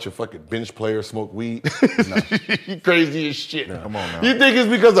a bunch of fucking bench players smoke weed? No. You crazy as shit. Come on now. You think it's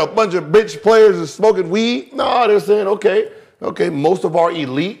because a bunch of bench players are smoking weed? No, they're saying, okay, Okay, most of our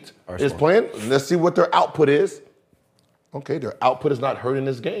elite is smart. playing. Let's see what their output is. Okay, their output is not hurting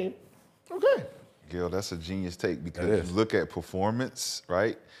this game. Okay. Gil, that's a genius take because you look at performance,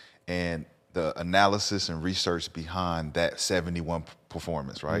 right? And the analysis and research behind that 71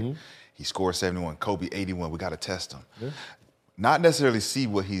 performance, right? Mm-hmm. He scored 71, Kobe 81. We got to test him. Yeah. Not necessarily see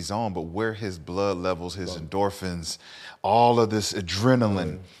what he's on, but where his blood levels, his endorphins, all of this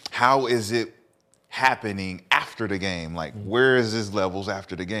adrenaline, how is it happening after the game? Like, where is his levels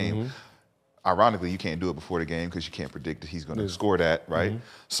after the game? Ironically, you can't do it before the game because you can't predict that he's going to score that, right?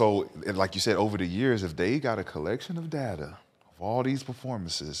 So, like you said, over the years, if they got a collection of data of all these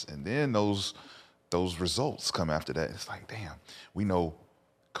performances and then those results come after that, it's like, damn, we know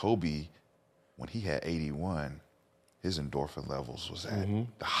Kobe, when he had 81, his endorphin levels was at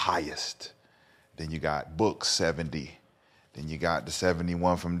the highest. Then you got Book 70. Then you got the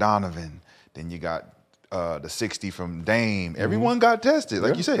 71 from Donovan. Then you got the 60 from Dame. Everyone got tested.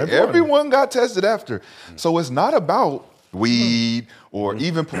 Like you said, everyone got tested after. So it's not about weed or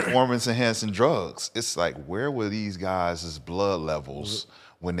even performance-enhancing drugs. It's like, where were these guys' blood levels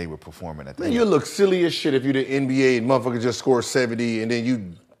when they were performing at the Man, you look silly as shit if you the NBA and motherfucker just score 70 and then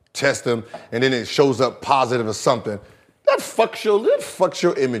you test them and then it shows up positive or something. That fucks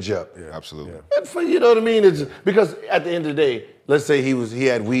your image up. Yeah, absolutely. You know what I mean? It's because at the end of the day, let's say he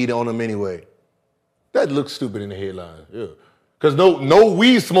had weed on him anyway. That looks stupid in the headline. Yeah. Because no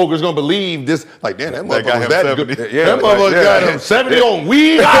weed smoker's gonna believe this. Like, damn, that motherfucker was that good. That motherfucker got him 70 on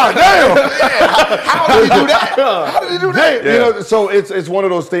weed. Ah, damn. How did he do that? How did he do that? You know, so it's one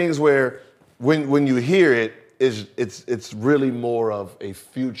of those things where when you hear it, it's really more of a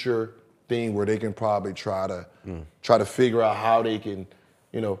future thing where they can probably try to figure out how they can,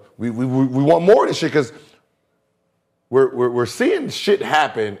 you know, we want more of this shit because we're seeing shit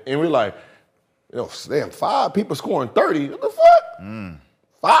happen and we're like, you know, damn, 5 people scoring 30. What the fuck?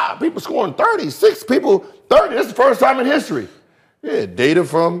 5 people scoring 30, 6 people 30. This is the first time in history. Yeah, data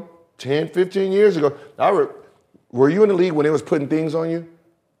from 10, 15 years ago. Were you in the league when they was putting things on you?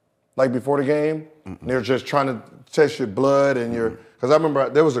 Like before the game? They were just trying to test your blood and your... Because I remember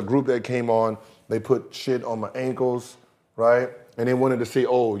there was a group that came on. They put shit on my ankles, right? And they wanted to see,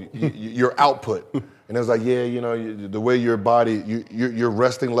 your output. And it was like, yeah, you know, the way your body, your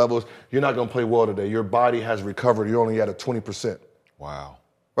resting levels, you're not going to play well today. Your body has recovered. You're only at a 20%. Wow.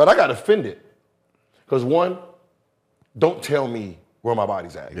 But I got offended. Because one, don't tell me where my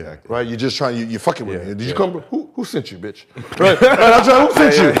body's at. Yeah. Right? You're just trying, you're fucking with me. Did you come, who sent you, bitch? Right? I'm trying, who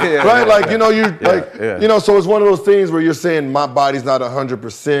sent you? Right? Like, you know, you know, so it's one of those things where you're saying my body's not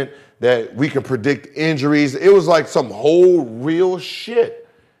 100%, that we can predict injuries. It was like some whole real shit.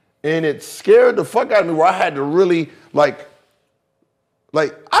 And it scared the fuck out of me where I had to really, like I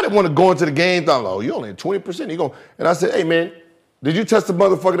didn't want to go into the game. I'm like, you only at 20%. And I said, hey, man, did you test the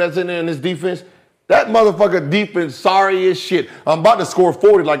motherfucker that's in there in this defense? That motherfucker defense, sorry as shit. I'm about to score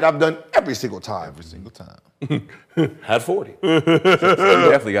 40 like I've done every single time. Every single time. Had 40. So you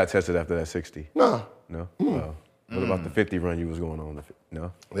definitely got tested after that 60. No. No? Wow. What about the 50 run you was going on?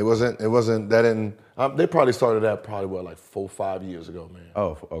 No? It wasn't, that didn't, they probably started that like 4 or 5 years ago, man.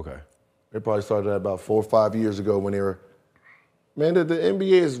 Oh, okay. They probably started that about 4 or 5 years ago when they were, man, the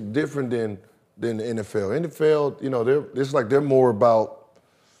NBA is different than the NFL. NFL, you know, they're more about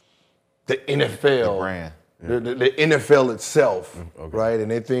the NFL. The brand. The NFL itself, right?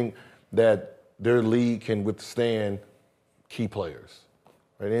 And they think that their league can withstand key players.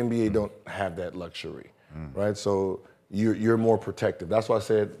 Right? The NBA don't have that luxury. Right, so you're more protective. That's why I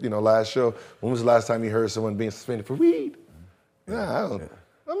said, you know, last show, when was the last time you heard someone being suspended for weed? I'm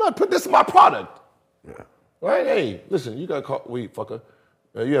not putting this in my product. Yeah. Right? Hey, listen, you got caught weed, fucker.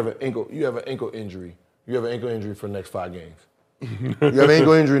 You have an ankle injury. You have an ankle injury for the next 5 games. You have an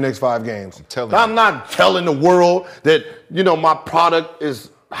ankle injury next 5 games. I'm not telling the world that, you know, my product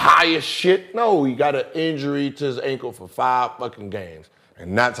is high as shit. No, he got an injury to his ankle for 5 fucking games.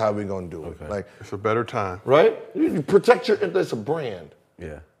 And that's how we're gonna do it. Okay. Like, it's a better time, right? You protect it's a brand.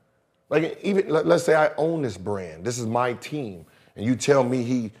 Yeah. Like even let's say I own this brand. This is my team, and you tell me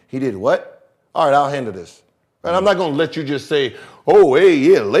he did what? All right, I'll handle this. And I'm not gonna let you just say, oh, hey,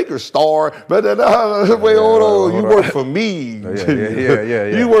 yeah, Lakers star. Wait, hold on, you work for me.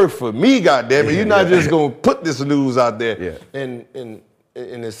 Yeah. You work for me, goddammit. You're not just gonna put this news out there. Yeah. And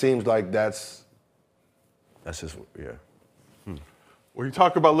it seems like that's just When you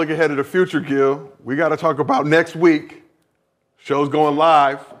talk about look ahead to the future, Gil, we got to talk about next week. Show's going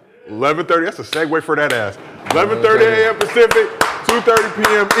live, 11:30. That's a segue for that ass. 11:30 a.m. Pacific, 2:30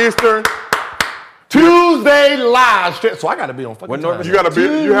 p.m. Eastern. Tuesday live. So I got to be on fucking What time. Norman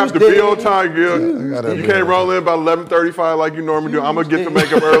You have to be on time, Gil. You can't roll in about 11:35 like you normally do. I'm gonna get to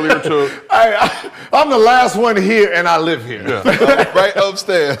makeup earlier too. I'm the last one here, and I live here. Yeah. Right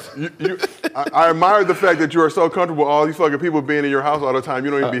upstairs. I admire the fact that you are so comfortable. All these fucking people being in your house all the time.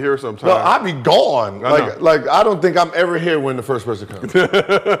 You don't even be here sometimes. No, I be gone. I Like I don't think I'm ever here when the first person comes.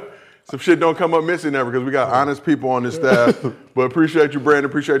 Some shit don't come up missing ever because we got honest people on this staff. But appreciate you, Brandon.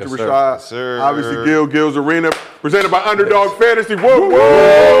 Appreciate you, Rashad. Yes, sir. Obviously, Gil's Arena, presented by Underdog Fantasy. Whoa,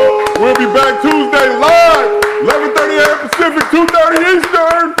 whoa! We'll be back Tuesday live, 11:30 a.m. Pacific, 2:30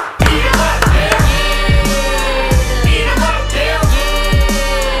 Eastern.